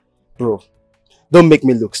 Bro, don't make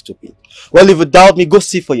me look stupid. Well, if you doubt me, go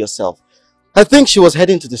see for yourself. I think she was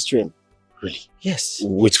heading to the stream. Really? Yes.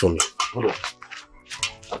 Wait for me. Hold on.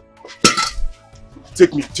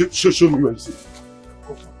 Take me. Show me where you see.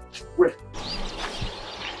 Where?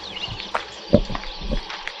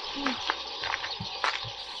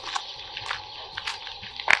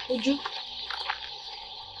 Uju.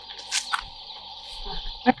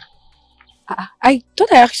 I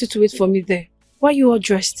thought I asked you to wait for me there. Why are you all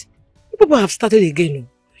dressed? People have started again.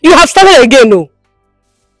 You have started again, no?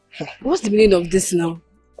 What's the meaning of this now?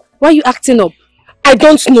 Why are you acting up? I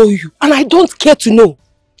don't know you, and I don't care to know.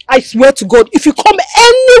 I swear to God, if you come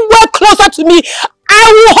anywhere closer to me,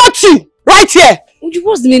 I will hurt you right here. Uju,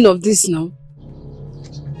 what's the meaning of this now?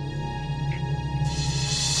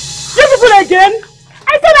 You people again?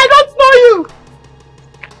 I said I don't know you!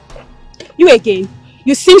 You again?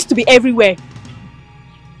 You seems to be everywhere.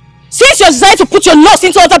 Since you're deciding to put your nose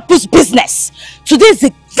into other people's business, today is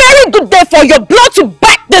a very good day for your blood to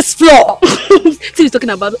back this floor. Still talking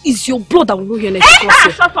about is your blood that will go here next.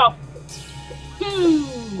 Shut up!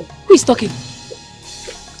 Who is talking?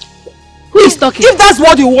 Who is talking? If that's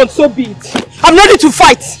what you want, so be it. I'm ready to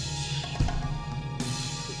fight.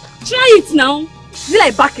 Try it now. Is it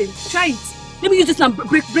like backing? Try it. Let me use this and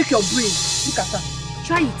break your brain. Look at that.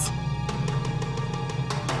 Try it.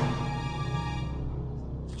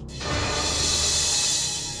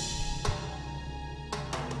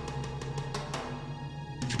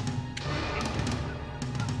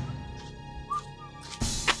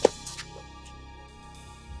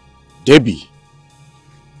 Debbie,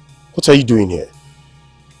 what are you doing here?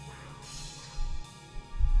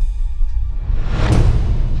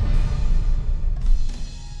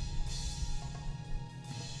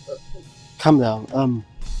 Calm down.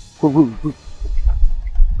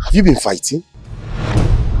 Have you been fighting?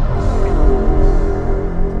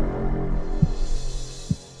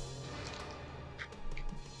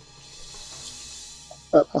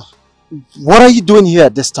 What are you doing here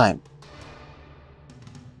at this time?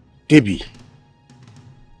 Debbie.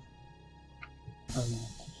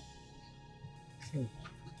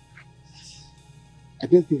 I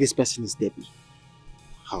don't think this person is Debbie.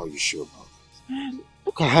 How are you sure about that?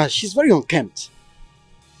 Look at her. She's very unkempt.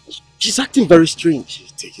 She's acting very strange.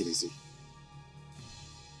 Take it easy.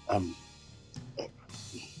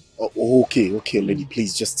 Okay, lady,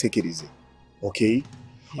 please just take it easy. Okay?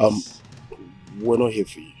 Yes. We're not here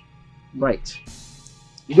for you. Right.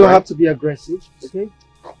 You don't have to be aggressive, okay?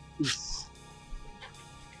 Please.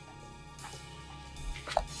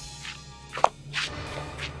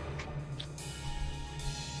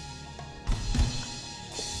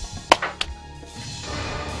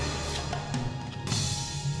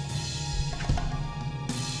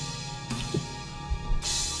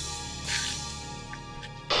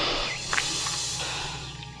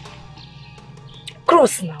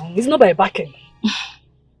 Cross now. It's not by backing.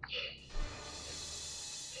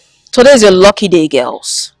 Today's your lucky day,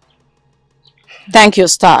 girls. Thank your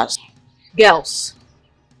stars. Girls,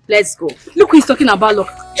 let's go. Look who he's talking about luck.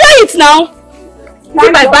 Try it now.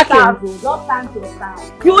 See my backing.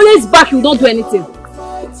 You always back, you don't do anything.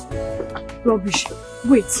 Rubbish.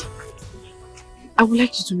 Wait. I would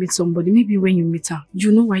like you to meet somebody. Maybe when you meet her,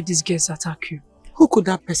 you know why these girls attack you. Who could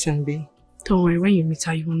that person be? Don't worry, when you meet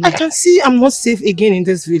her, you will know. I can see I'm not safe again in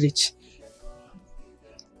this village.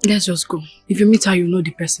 Let's just go. If you meet her, you know the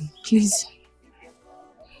person. Please.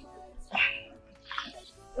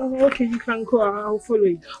 Oh, okay, you can go. I'll follow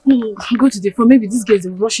you. No, go to the front. Maybe this girl is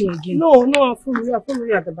rushing again. No, I'll follow you. I'll follow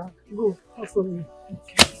you at the back. Go. I'll follow you.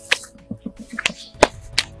 Okay.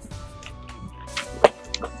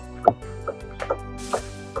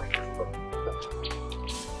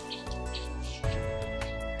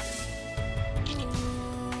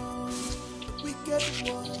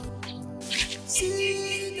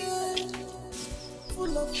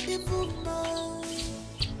 Full of evil minds.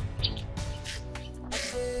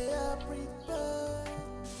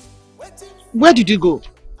 Where did you go?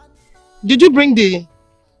 Did you bring the...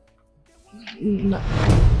 No.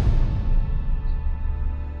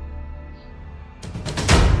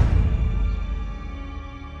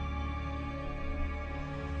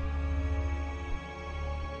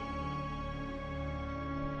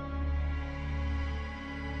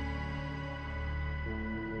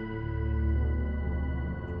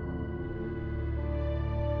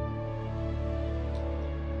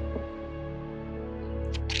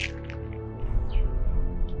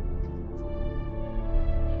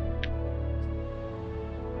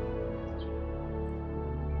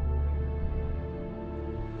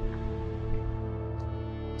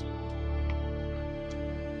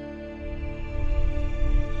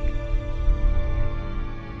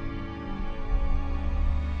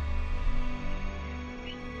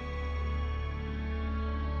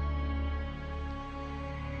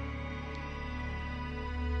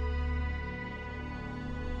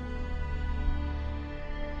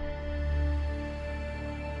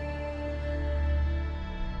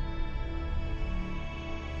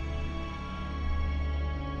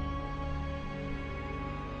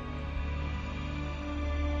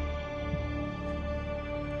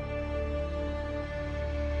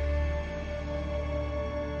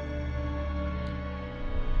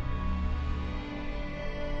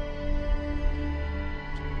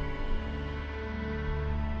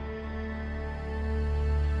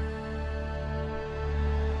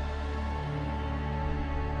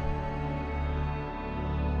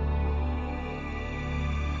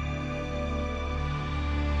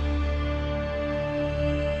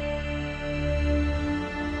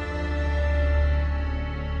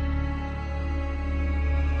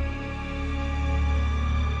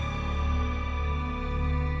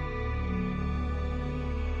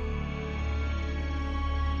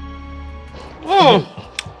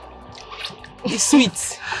 It's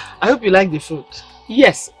sweet. I hope you like the food.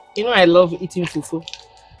 Yes, you know I love eating fufu.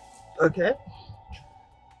 Okay.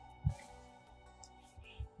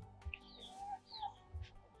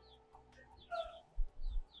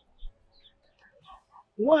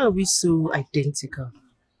 Why are we so identical?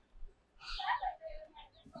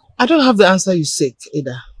 I don't have the answer you said,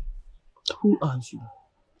 Ada. Who are you?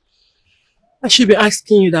 I should be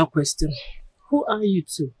asking you that question. Who are you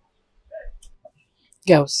two?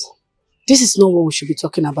 Girls, this is not what we should be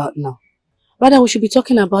talking about now. Rather, we should be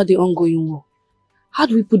talking about the ongoing war. How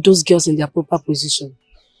do we put those girls in their proper position?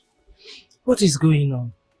 What is going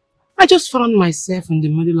on? I just found myself in the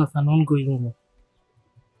middle of an ongoing war.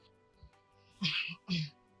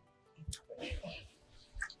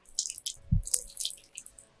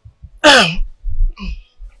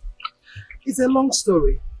 It's a long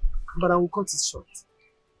story, but I will cut it short.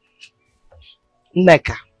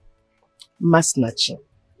 Neka, Masnachi,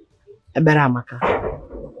 Eberamaka,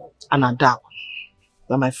 and Adawa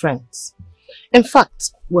were my friends. In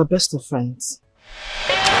fact, we're best of friends.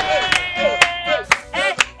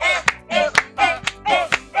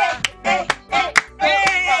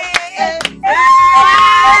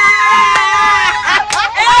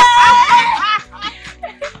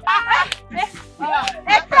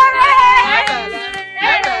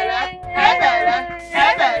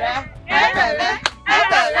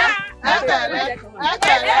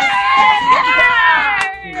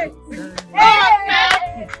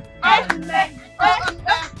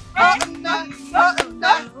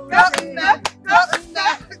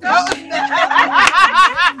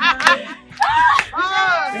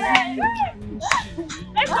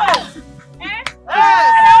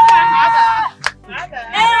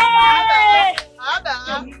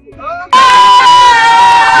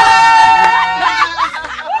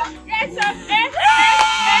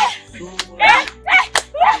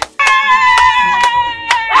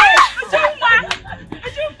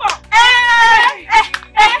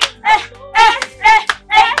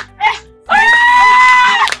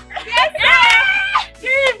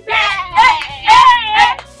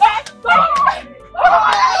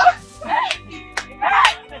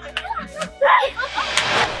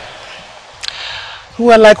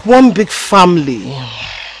 were like one big family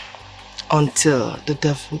until the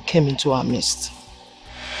devil came into our midst.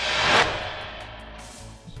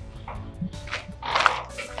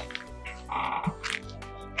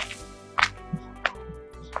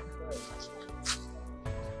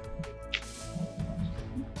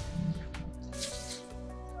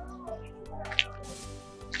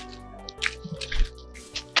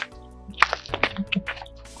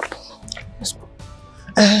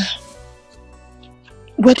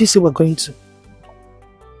 Where do you say we're going to?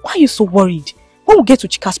 Why are you so worried? When we get to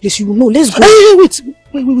Chika's place, you will know. Let's go. Hey,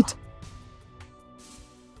 wait.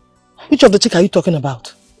 Which of the chick are you talking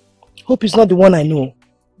about? Hope it's not the one I know.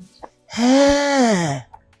 Ah,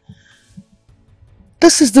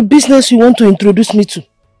 this is the business you want to introduce me to.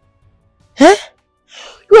 Eh?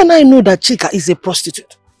 You and I know that Chika is a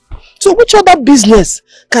prostitute. So which other business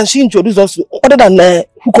can she introduce us to other than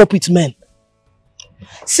hook up with men?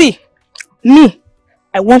 See, me,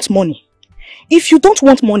 I want money. If you don't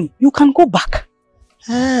want money, you can go back.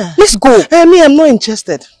 Ah. Let's go. Me, I'm not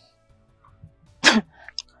interested.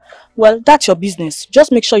 Well, that's your business.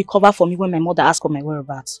 Just make sure you cover for me when my mother asks for my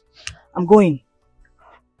whereabouts. I'm going.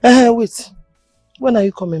 Wait. When are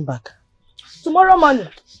you coming back? Tomorrow morning.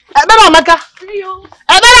 Amaka! See you.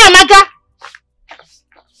 Amaka!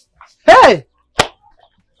 Hey!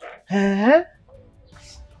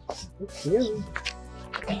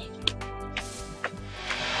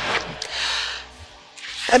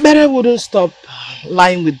 Ebere wouldn't stop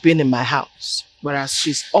lying with being in my house, whereas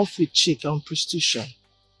she's off with Chick on prostitution.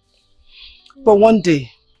 But one day,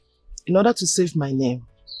 in order to save my name,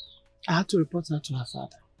 I had to report her to her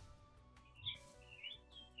father.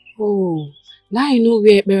 Oh, now I know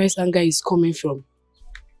where Ebere's anger is coming from.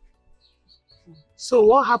 So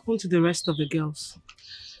what happened to the rest of the girls?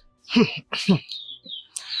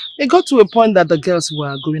 It got to a point that the girls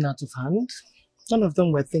were going out of hand. None of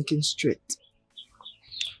them were thinking straight.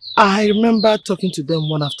 I remember talking to them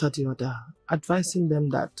one after the other, advising them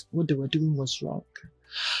that what they were doing was wrong.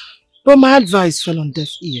 But my advice fell on deaf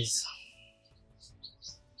ears.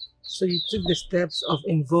 So you took the steps of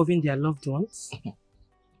involving their loved ones?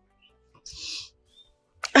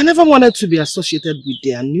 I never wanted to be associated with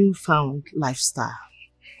their newfound lifestyle.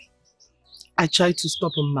 I tried to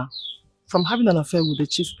stop Mma from having an affair with the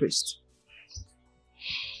chief priest.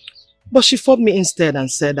 But she fought me instead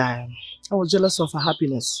and said I was jealous of her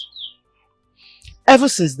happiness. Ever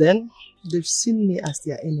since then, they've seen me as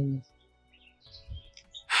their enemy.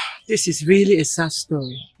 This is really a sad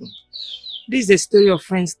story. This is a story of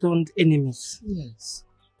friends turned enemies. Yes.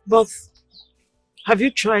 But have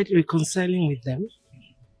you tried reconciling with them?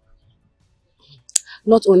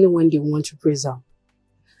 Not only when they want to praise her.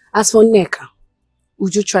 As for Nneka,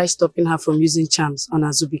 would you try stopping her from using charms on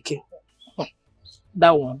Azubike?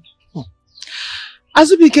 That one.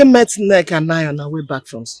 Azubike met Nneka and I on our way back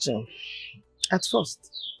from school. At first,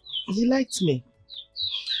 he liked me.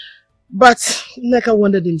 But Nneka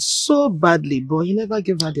wanted him so badly, but he never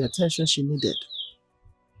gave her the attention she needed.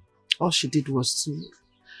 All she did was to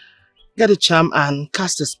get a charm and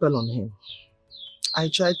cast a spell on him. I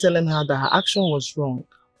tried telling her that her action was wrong.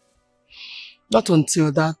 Not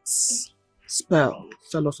until that spell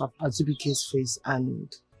fell off Azubike's face, and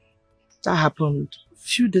that happened a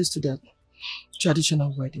few days to that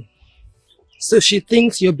traditional wedding. So she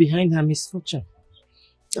thinks you're behind her misfortune?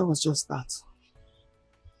 That was just that.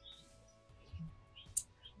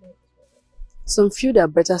 Some feel they're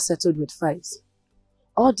better settled with fights.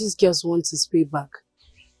 All these girls want is payback.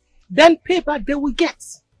 Then payback they will get.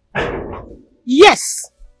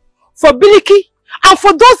 Yes! For Biliki and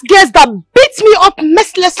for those girls that beat me up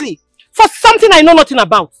mercilessly for something I know nothing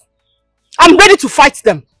about. I'm ready to fight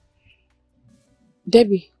them.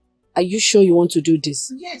 Debbie, are you sure you want to do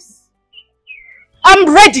this? Yes.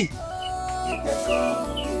 I'm ready.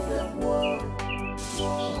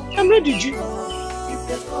 I'm ready, G. I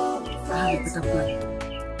have a better plan.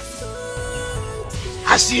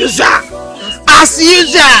 As usual! As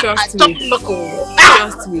usual! I talk knuckle.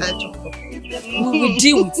 Trust me. We will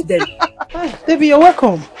deal with them. Debbie, you're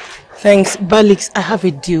welcome. Thanks, Balix. I have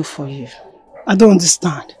a deal for you. I don't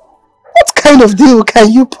understand. What kind of deal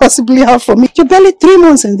can you possibly have for me? You're barely 3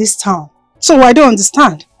 months in this town. So I don't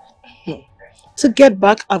understand. To get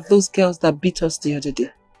back at those girls that beat us the other day.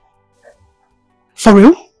 For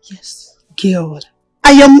real? Yes. God,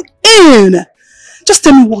 I am in. Just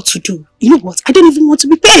tell me what to do. You know what? I don't even want to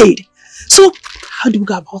be paid. So, how do we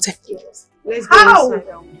go about it? Let's go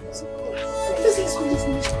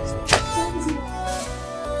inside.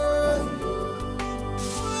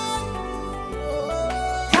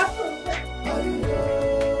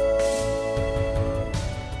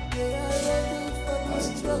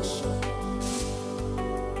 destruction.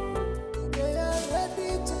 They are ready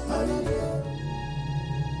to marry you.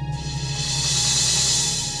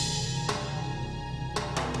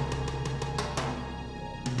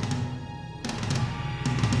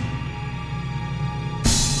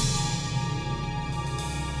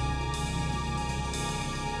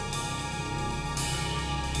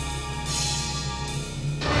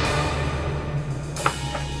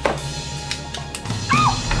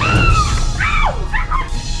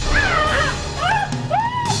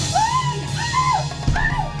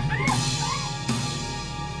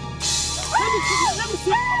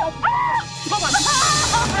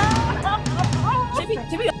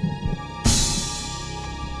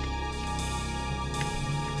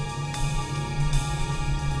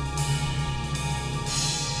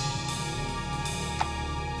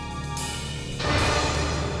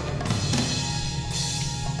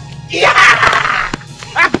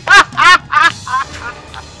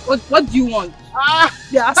 What do you want?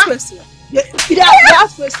 They ask questions. They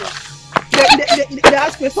ask questions. They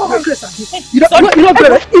ask questions. You don't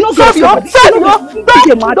get it. You don't get it.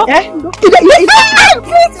 You mad, eh?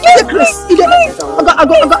 I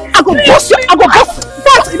go bust you. I go bust.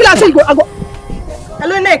 But if I say you go, I go.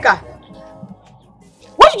 Hello, Neka.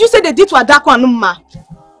 What did you say they did to Adako and Umma?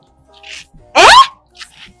 Eh?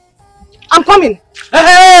 I'm coming.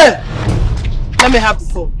 Hey! Let me have the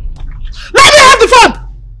phone. Let me have the phone!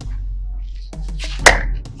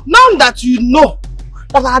 Now that you know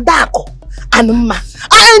that Adako and Umma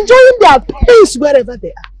are enjoying their peace wherever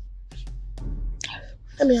they are,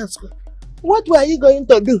 let me ask you, what were you going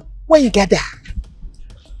to do when you get there?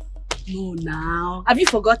 No, now. Have you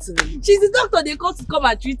forgotten? She's the doctor they call to come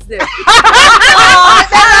and treat them.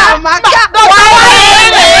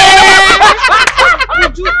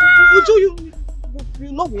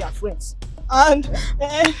 You know we are friends. And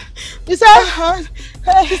you said,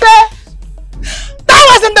 that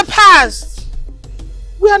was in the past.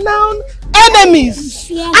 We are now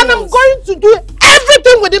enemies. And I'm going to do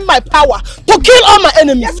everything within my power to kill all my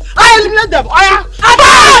enemies. Yes. I eliminate them.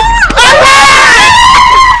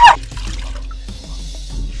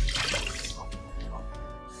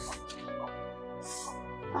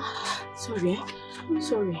 Sorry.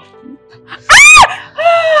 Sorry.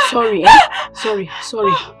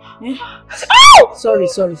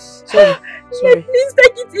 Please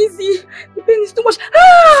take it easy. The pain is too much.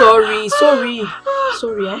 Sorry. Sorry.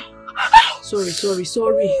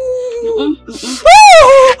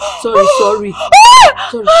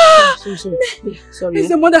 It's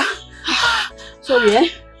the mother.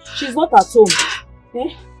 Sorry, She's not at home.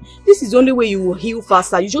 This is the only way you will heal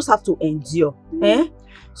faster. You just have to endure.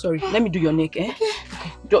 Sorry, let me do your neck, Okay.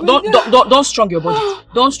 Don't strong your body.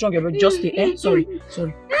 Don't strong your body. Just stay, Sorry.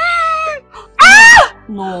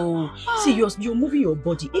 No. See, you're moving your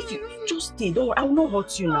body. If you just stay, don't worry. I will not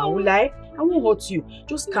hurt you now, will I? I won't hurt you.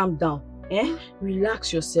 Just calm down.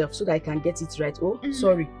 Relax yourself so that I can get it right. Oh,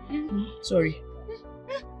 sorry. Sorry.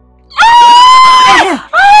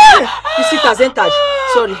 You see, it has entered.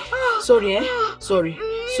 Sorry.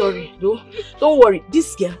 Don't worry.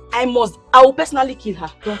 This girl, I will personally kill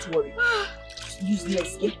her. Don't worry.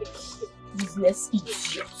 Useless, Useless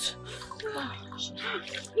idiot.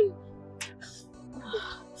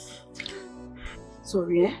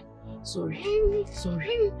 Sorry.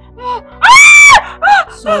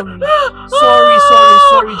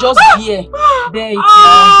 Just bear it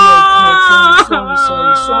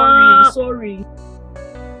now. Sorry.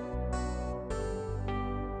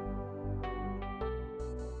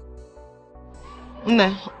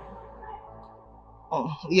 No.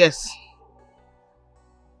 Oh, yes.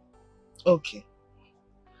 Okay.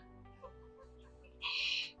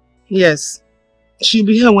 Yes. She'll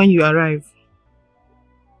be here when you arrive.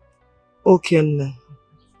 Okay, no.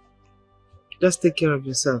 Just take care of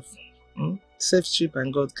yourself. Safe trip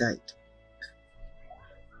and God guide.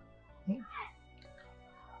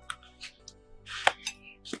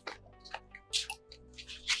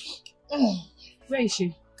 Where is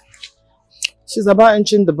she? She's about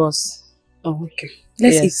entering the bus. Oh, okay.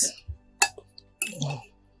 Let's eat.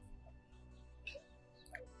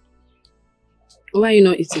 Why are you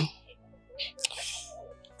not eating?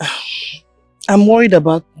 I'm worried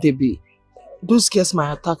about Debbie. Those girls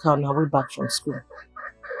might attack her on her way back from school.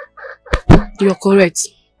 You're correct.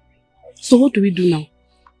 So what do we do now?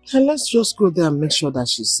 And let's just go there and make sure that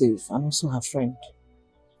she's safe, and also her friend.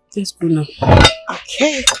 Let's go now.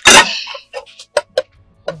 Okay.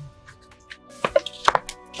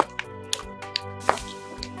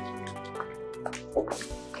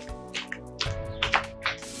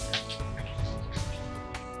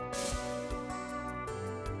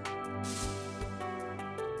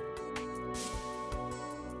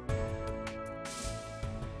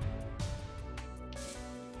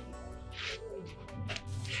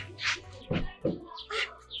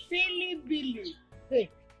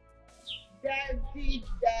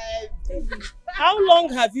 How long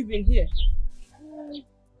have you been here?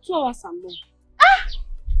 2 hours and more.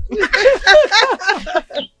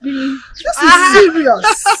 This is serious.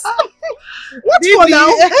 What for now?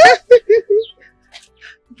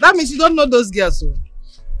 That means you don't know those girls, so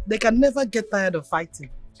they can never get tired of fighting.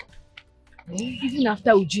 Even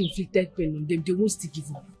after Uju inflicted pain on them, they won't still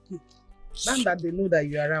give up. Now that they know that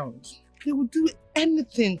you're around, they will do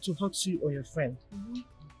anything to hurt you or your friend.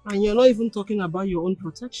 And you're not even talking about your own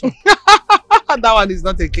protection. That one is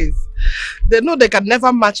not the case. They know they can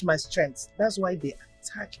never match my strength. That's why they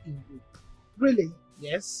attack in group. Really?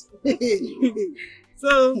 Yes.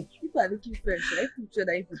 So, people are looking fresh, right? I'm sure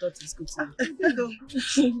that if you thought it's good to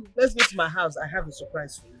you. Let's go to my house. I have a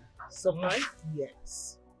surprise for you. Surprise?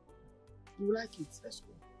 Yes. You will like it. Let's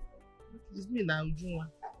go. It's me now, Juma.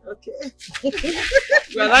 Okay.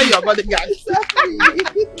 Well, now you're about the guy.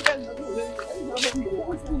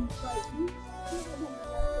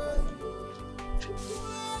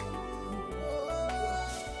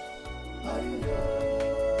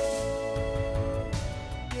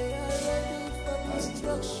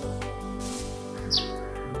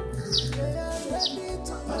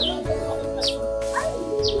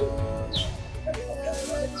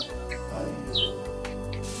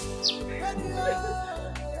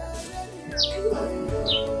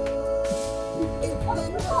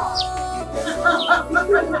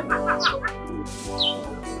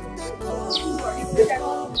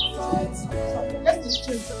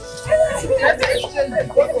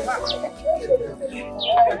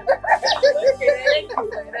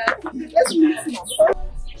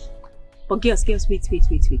 But girls, wait.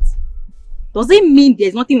 Does it mean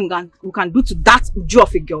there's nothing we can do to that Uju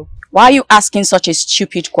of a girl? Why are you asking such a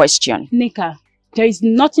stupid question? Nika, there is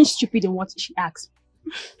nothing stupid in what she asked.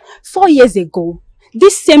 4 years ago,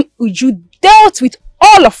 this same Uju dealt with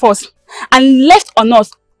all of us and left on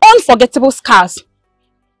us unforgettable scars.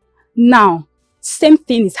 Now, same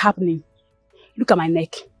thing is happening. Look at my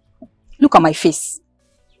neck. Look at my face.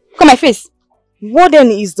 Look at my face. What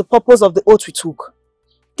then is the purpose of the oath we took?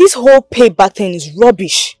 This whole payback thing is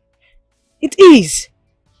rubbish. It is.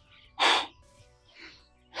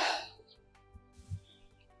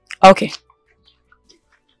 Okay.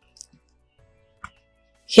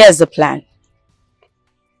 Here's the plan.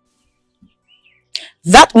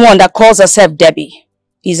 That one that calls herself Debbie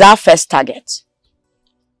is our first target.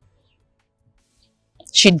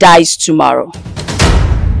 She dies tomorrow.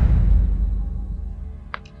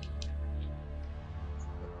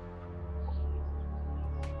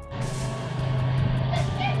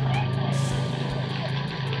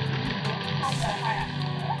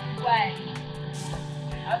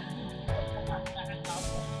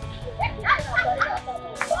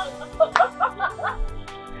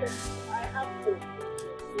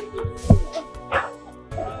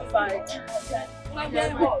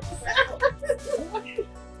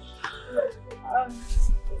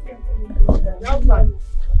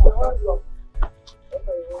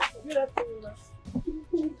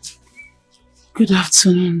 Good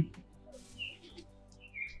afternoon.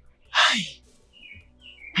 Hi,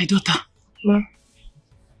 my daughter. Ma.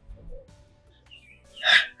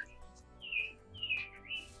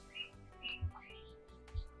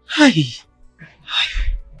 Hi.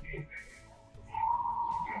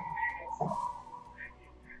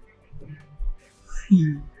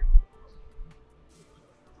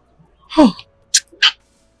 Oh.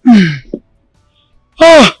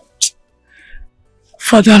 Oh.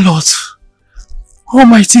 Father Lord,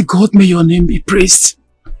 Almighty God, may your name be praised.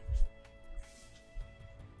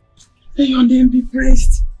 May your name be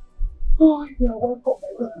praised. Oh, you are welcome,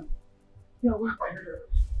 my daughter. You are welcome.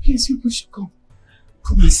 Please, you should come.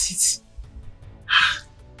 Come and sit. Hi.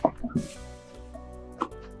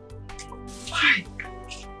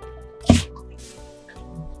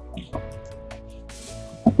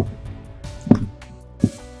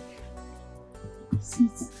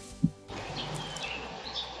 Sit.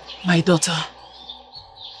 My daughter,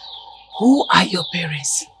 who are your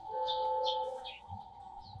parents?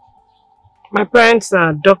 My parents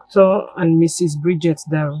are Dr. and Mrs. Bridget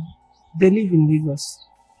Darrow. They live in Lagos.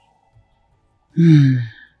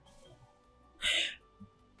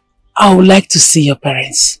 I would like to see your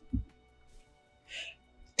parents.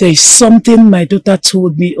 There is something my daughter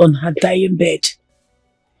told me on her dying bed.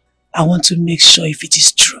 I want to make sure if it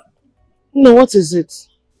is true. No, what is it?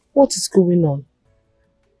 What is going on?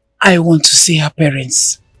 I want to see her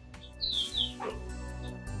parents.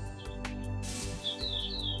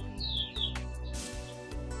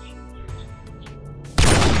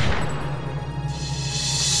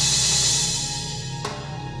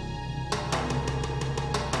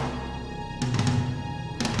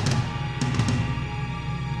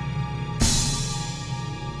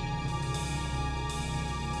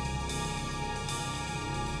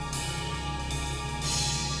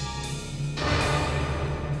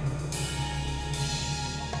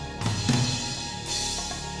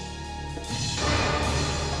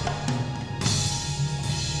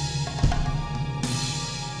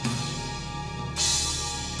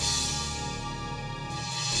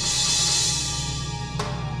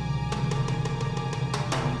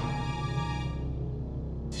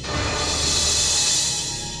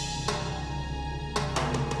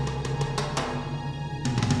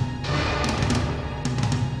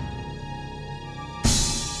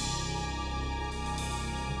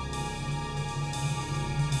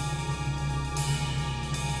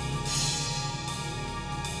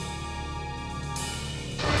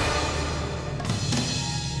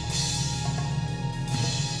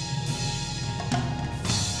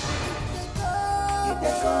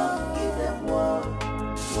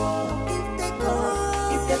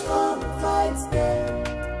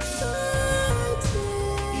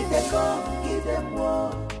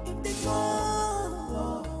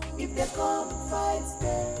 If they come, fight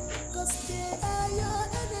them, 'cause they are your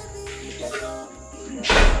enemy. If they come, give them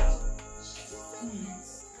war. Defend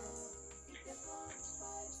yourself. If they come,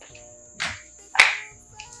 fight them.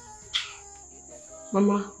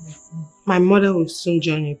 Mama, my mother will soon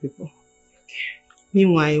join you people.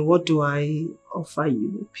 Meanwhile, what do I offer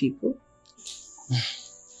you people?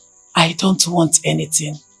 I don't want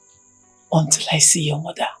anything until I see your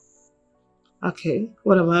mother. Okay,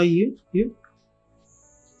 what about you? You?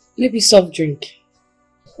 Maybe soft drink.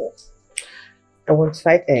 I want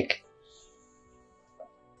fried egg.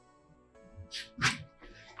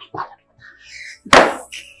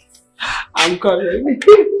 I'm coming.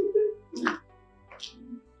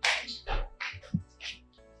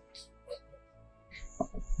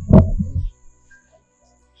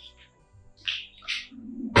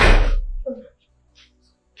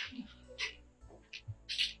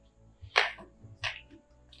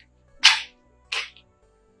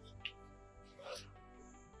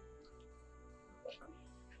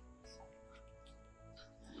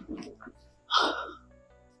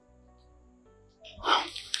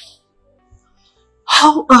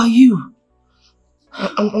 How are you?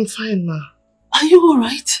 I'm fine, ma. Are you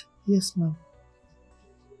alright? Yes, ma'am.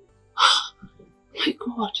 My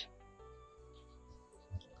God.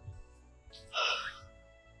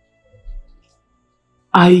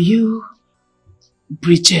 Are you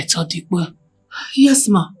Bridget Odigwe? Yes,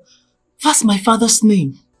 ma. That's my father's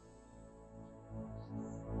name.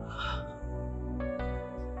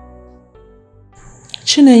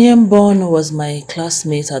 Chineyemborn was my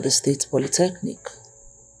classmate at the State Polytechnic.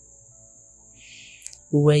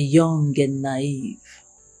 We were young and naive.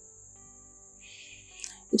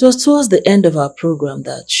 It was towards the end of our program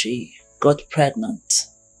that she got pregnant.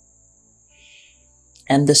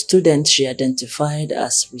 And the student she identified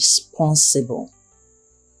as responsible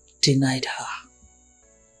denied her.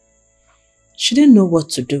 She didn't know what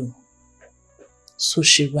to do, so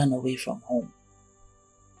she ran away from home.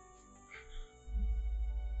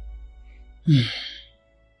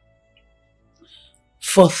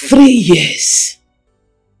 For 3 years,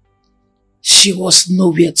 she was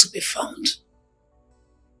nowhere to be found.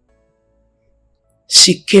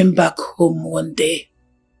 She came back home one day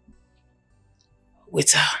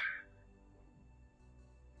with her.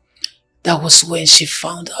 That was when she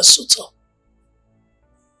found her suitor.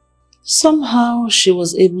 Somehow she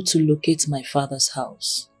was able to locate my father's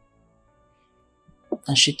house.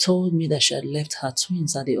 And she told me that she had left her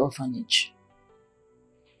twins at the orphanage.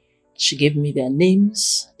 She gave me their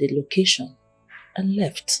names, the location, and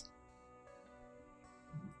left.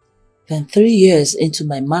 Then 3 years into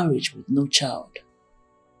my marriage with no child,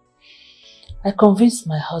 I convinced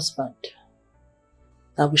my husband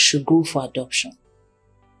that we should go for adoption.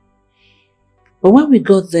 But when we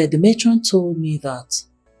got there, the matron told me that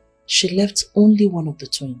she left only one of the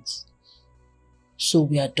twins. So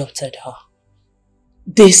we adopted her.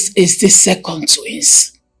 This is the second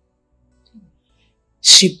twins.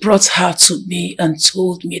 She brought her to me and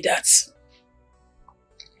told me that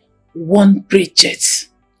one Bridget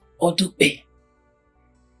Odugbe,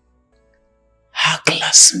 her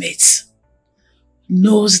classmate,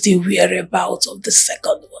 knows the whereabouts of the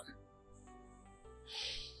second one.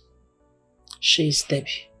 She is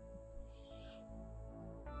Debbie.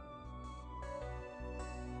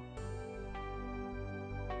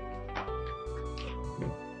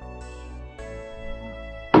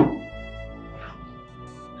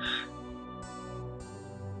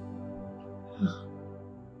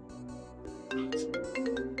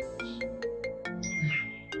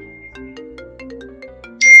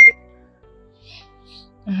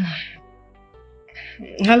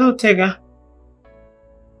 Hello, Tega.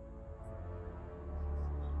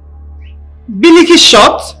 Biliki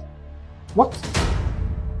shot? What?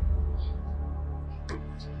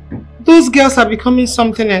 Those girls are becoming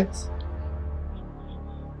something else.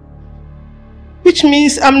 Which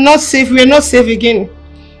means I'm not safe, we're not safe again.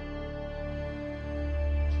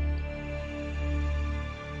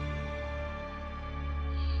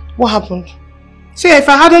 What happened? See, if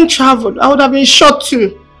I hadn't traveled, I would have been shot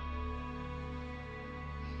too.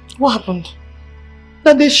 What happened?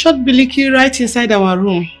 That they shot Biliki right inside our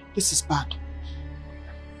room. This is bad.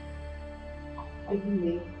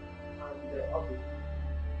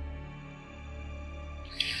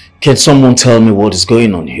 Can someone tell me what is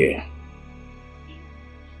going on here?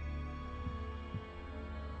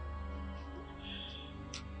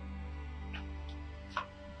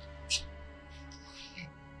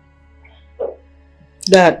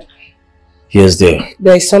 Dad. Yes, dear.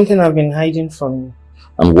 There is something I've been hiding from you.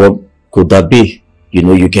 And what could that be? You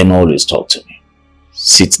know you can always talk to me.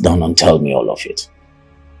 Sit down and tell me all of it.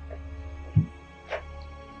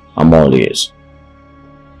 I'm all ears.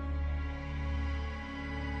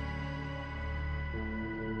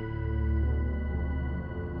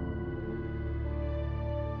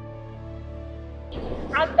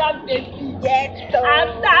 After baby, yes.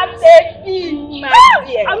 After baby, my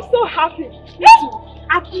dear. I'm so happy.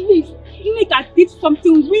 At least Nneka did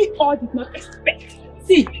something we all did not expect.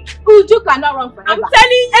 See, Uju cannot run forever. I'm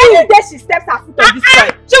telling you. Any day she steps her foot on this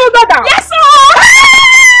soil, she will go down. Yes, sir.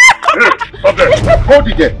 Okay, hold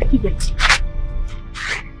it there.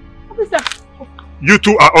 Officer. You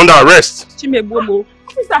two are under arrest. Chimebomo.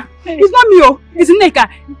 Officer, it's not me, it's Nneka.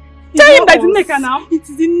 Tell him that it's Nneka now. It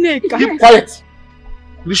is Nneka. Keep quiet.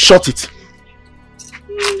 Please shut it.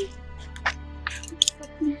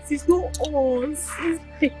 It's not us.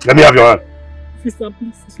 Let me have your hand. Officer,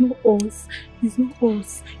 please, it's not us. It's not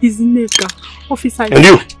us. It's Nneka. Officer. And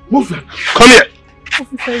you, move. Come here.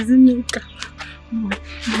 Officer, it's Nneka.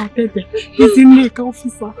 My baby. It's Nneka,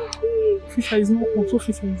 officer. Officer, it's not us.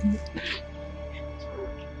 Officer, it's not.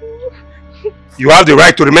 You have the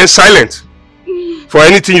right to remain silent. For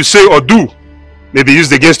anything you say or do may be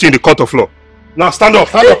used against you in the court of law. Now stand up,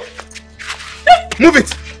 stand up. Move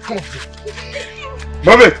it. Come on.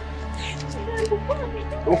 Move it.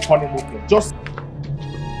 Don't funny movement. Just.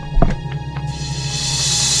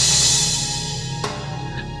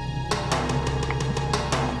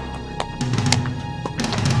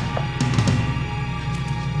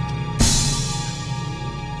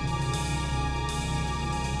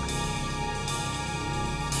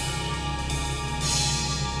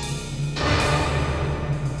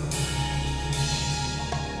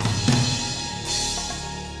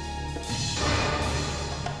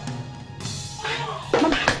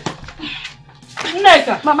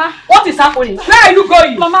 Mama, what is happening? Where are you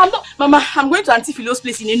going? Mama, I'm going to Auntie Philo's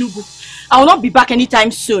place in Enugu. I will not be back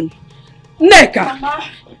anytime soon. Nneka, Mama.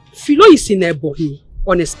 Philo is in Ebonyi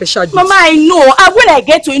on a special duty. Mama, I know. When I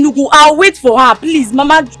get to Enugu, I'll wait for her. Please,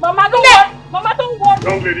 Mama. Mama, don't worry. Mama, don't worry.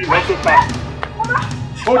 Young lady, not so fast. Mama.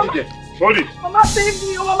 Hold it there. Hold it. Mama, save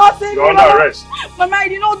me. Mama, save me. You're under arrest. Mama, I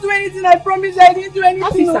did not do anything. I promise I didn't do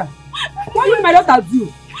anything. Officer, what will my daughter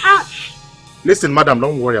do? Listen, madam,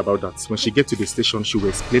 don't worry about that. When she gets to the station, she will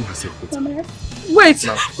explain herself. Mama. Wait,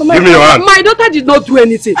 Mama, give me your hand. My daughter did not do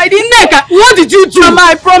anything. I didn't make her. What did you do? Mama,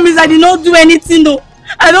 I promise I did not do anything though.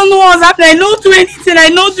 I don't know what's happening. I don't do anything. I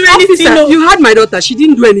don't do anything. Officer, you had my daughter. She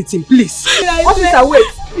didn't do anything. Please. Officer, wait.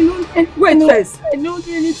 Wait first. I don't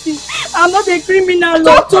do anything. I'm not a criminal.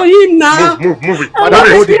 Talk to him now. Move it. I'm not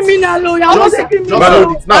a criminal. I'm not a criminal. Madam,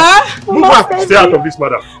 move back. Stay out of this,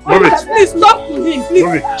 madam. Move it. Please talk to him. Please.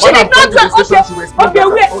 Move it. She did not do it. Okay,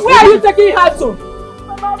 where are you taking her to?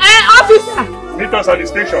 Officer. Meet us at the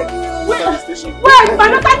station. Where? My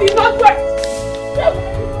daughter did not do it.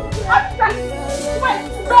 Officer. Wait.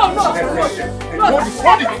 No.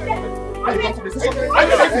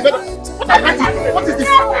 What is this?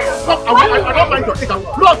 Stop, I don't mind your thing.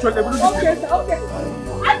 Blood your level. Okay, sir, okay.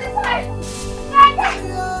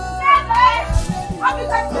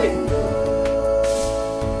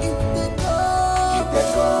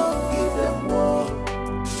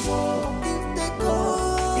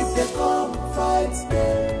 If they come, fight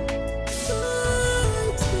them.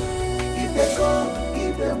 If they come,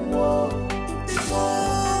 give them war.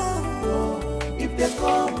 If they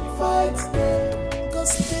come, fight them.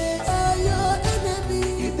 Cause they are your enemy.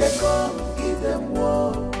 If they come, give them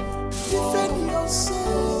war. Defend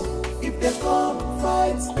yourself. If they come,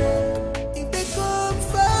 fight them. If they come,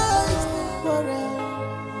 fight them. Brother,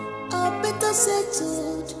 I better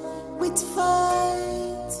settled with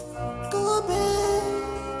fight. Go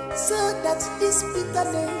back, so that this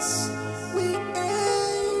bitterness we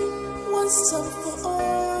end once and for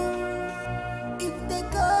all. If they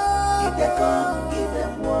come, give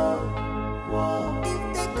them war.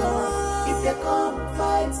 If they come,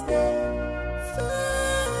 fight them.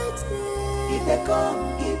 If they come,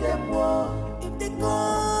 give them war. If they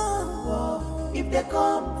come, war. If they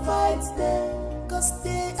come, fight them. Cause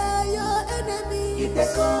they are your enemy. If they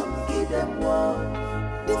come, give them war.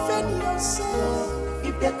 Defend yourself.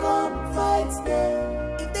 If they come, fight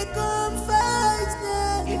them. If they come, fight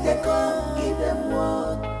them. If they come, give them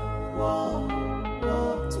war.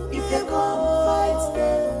 If they come, fight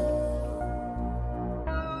them.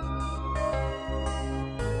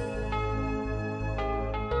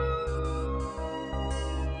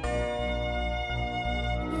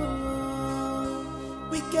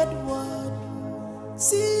 Wicked one,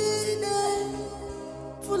 sinner,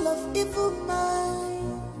 full of evil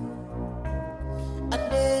mind, and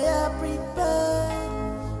they are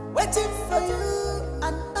prepared, waiting for you,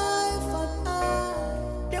 an eye for an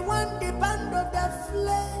eye. They want the band of their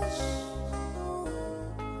flesh,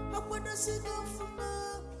 she go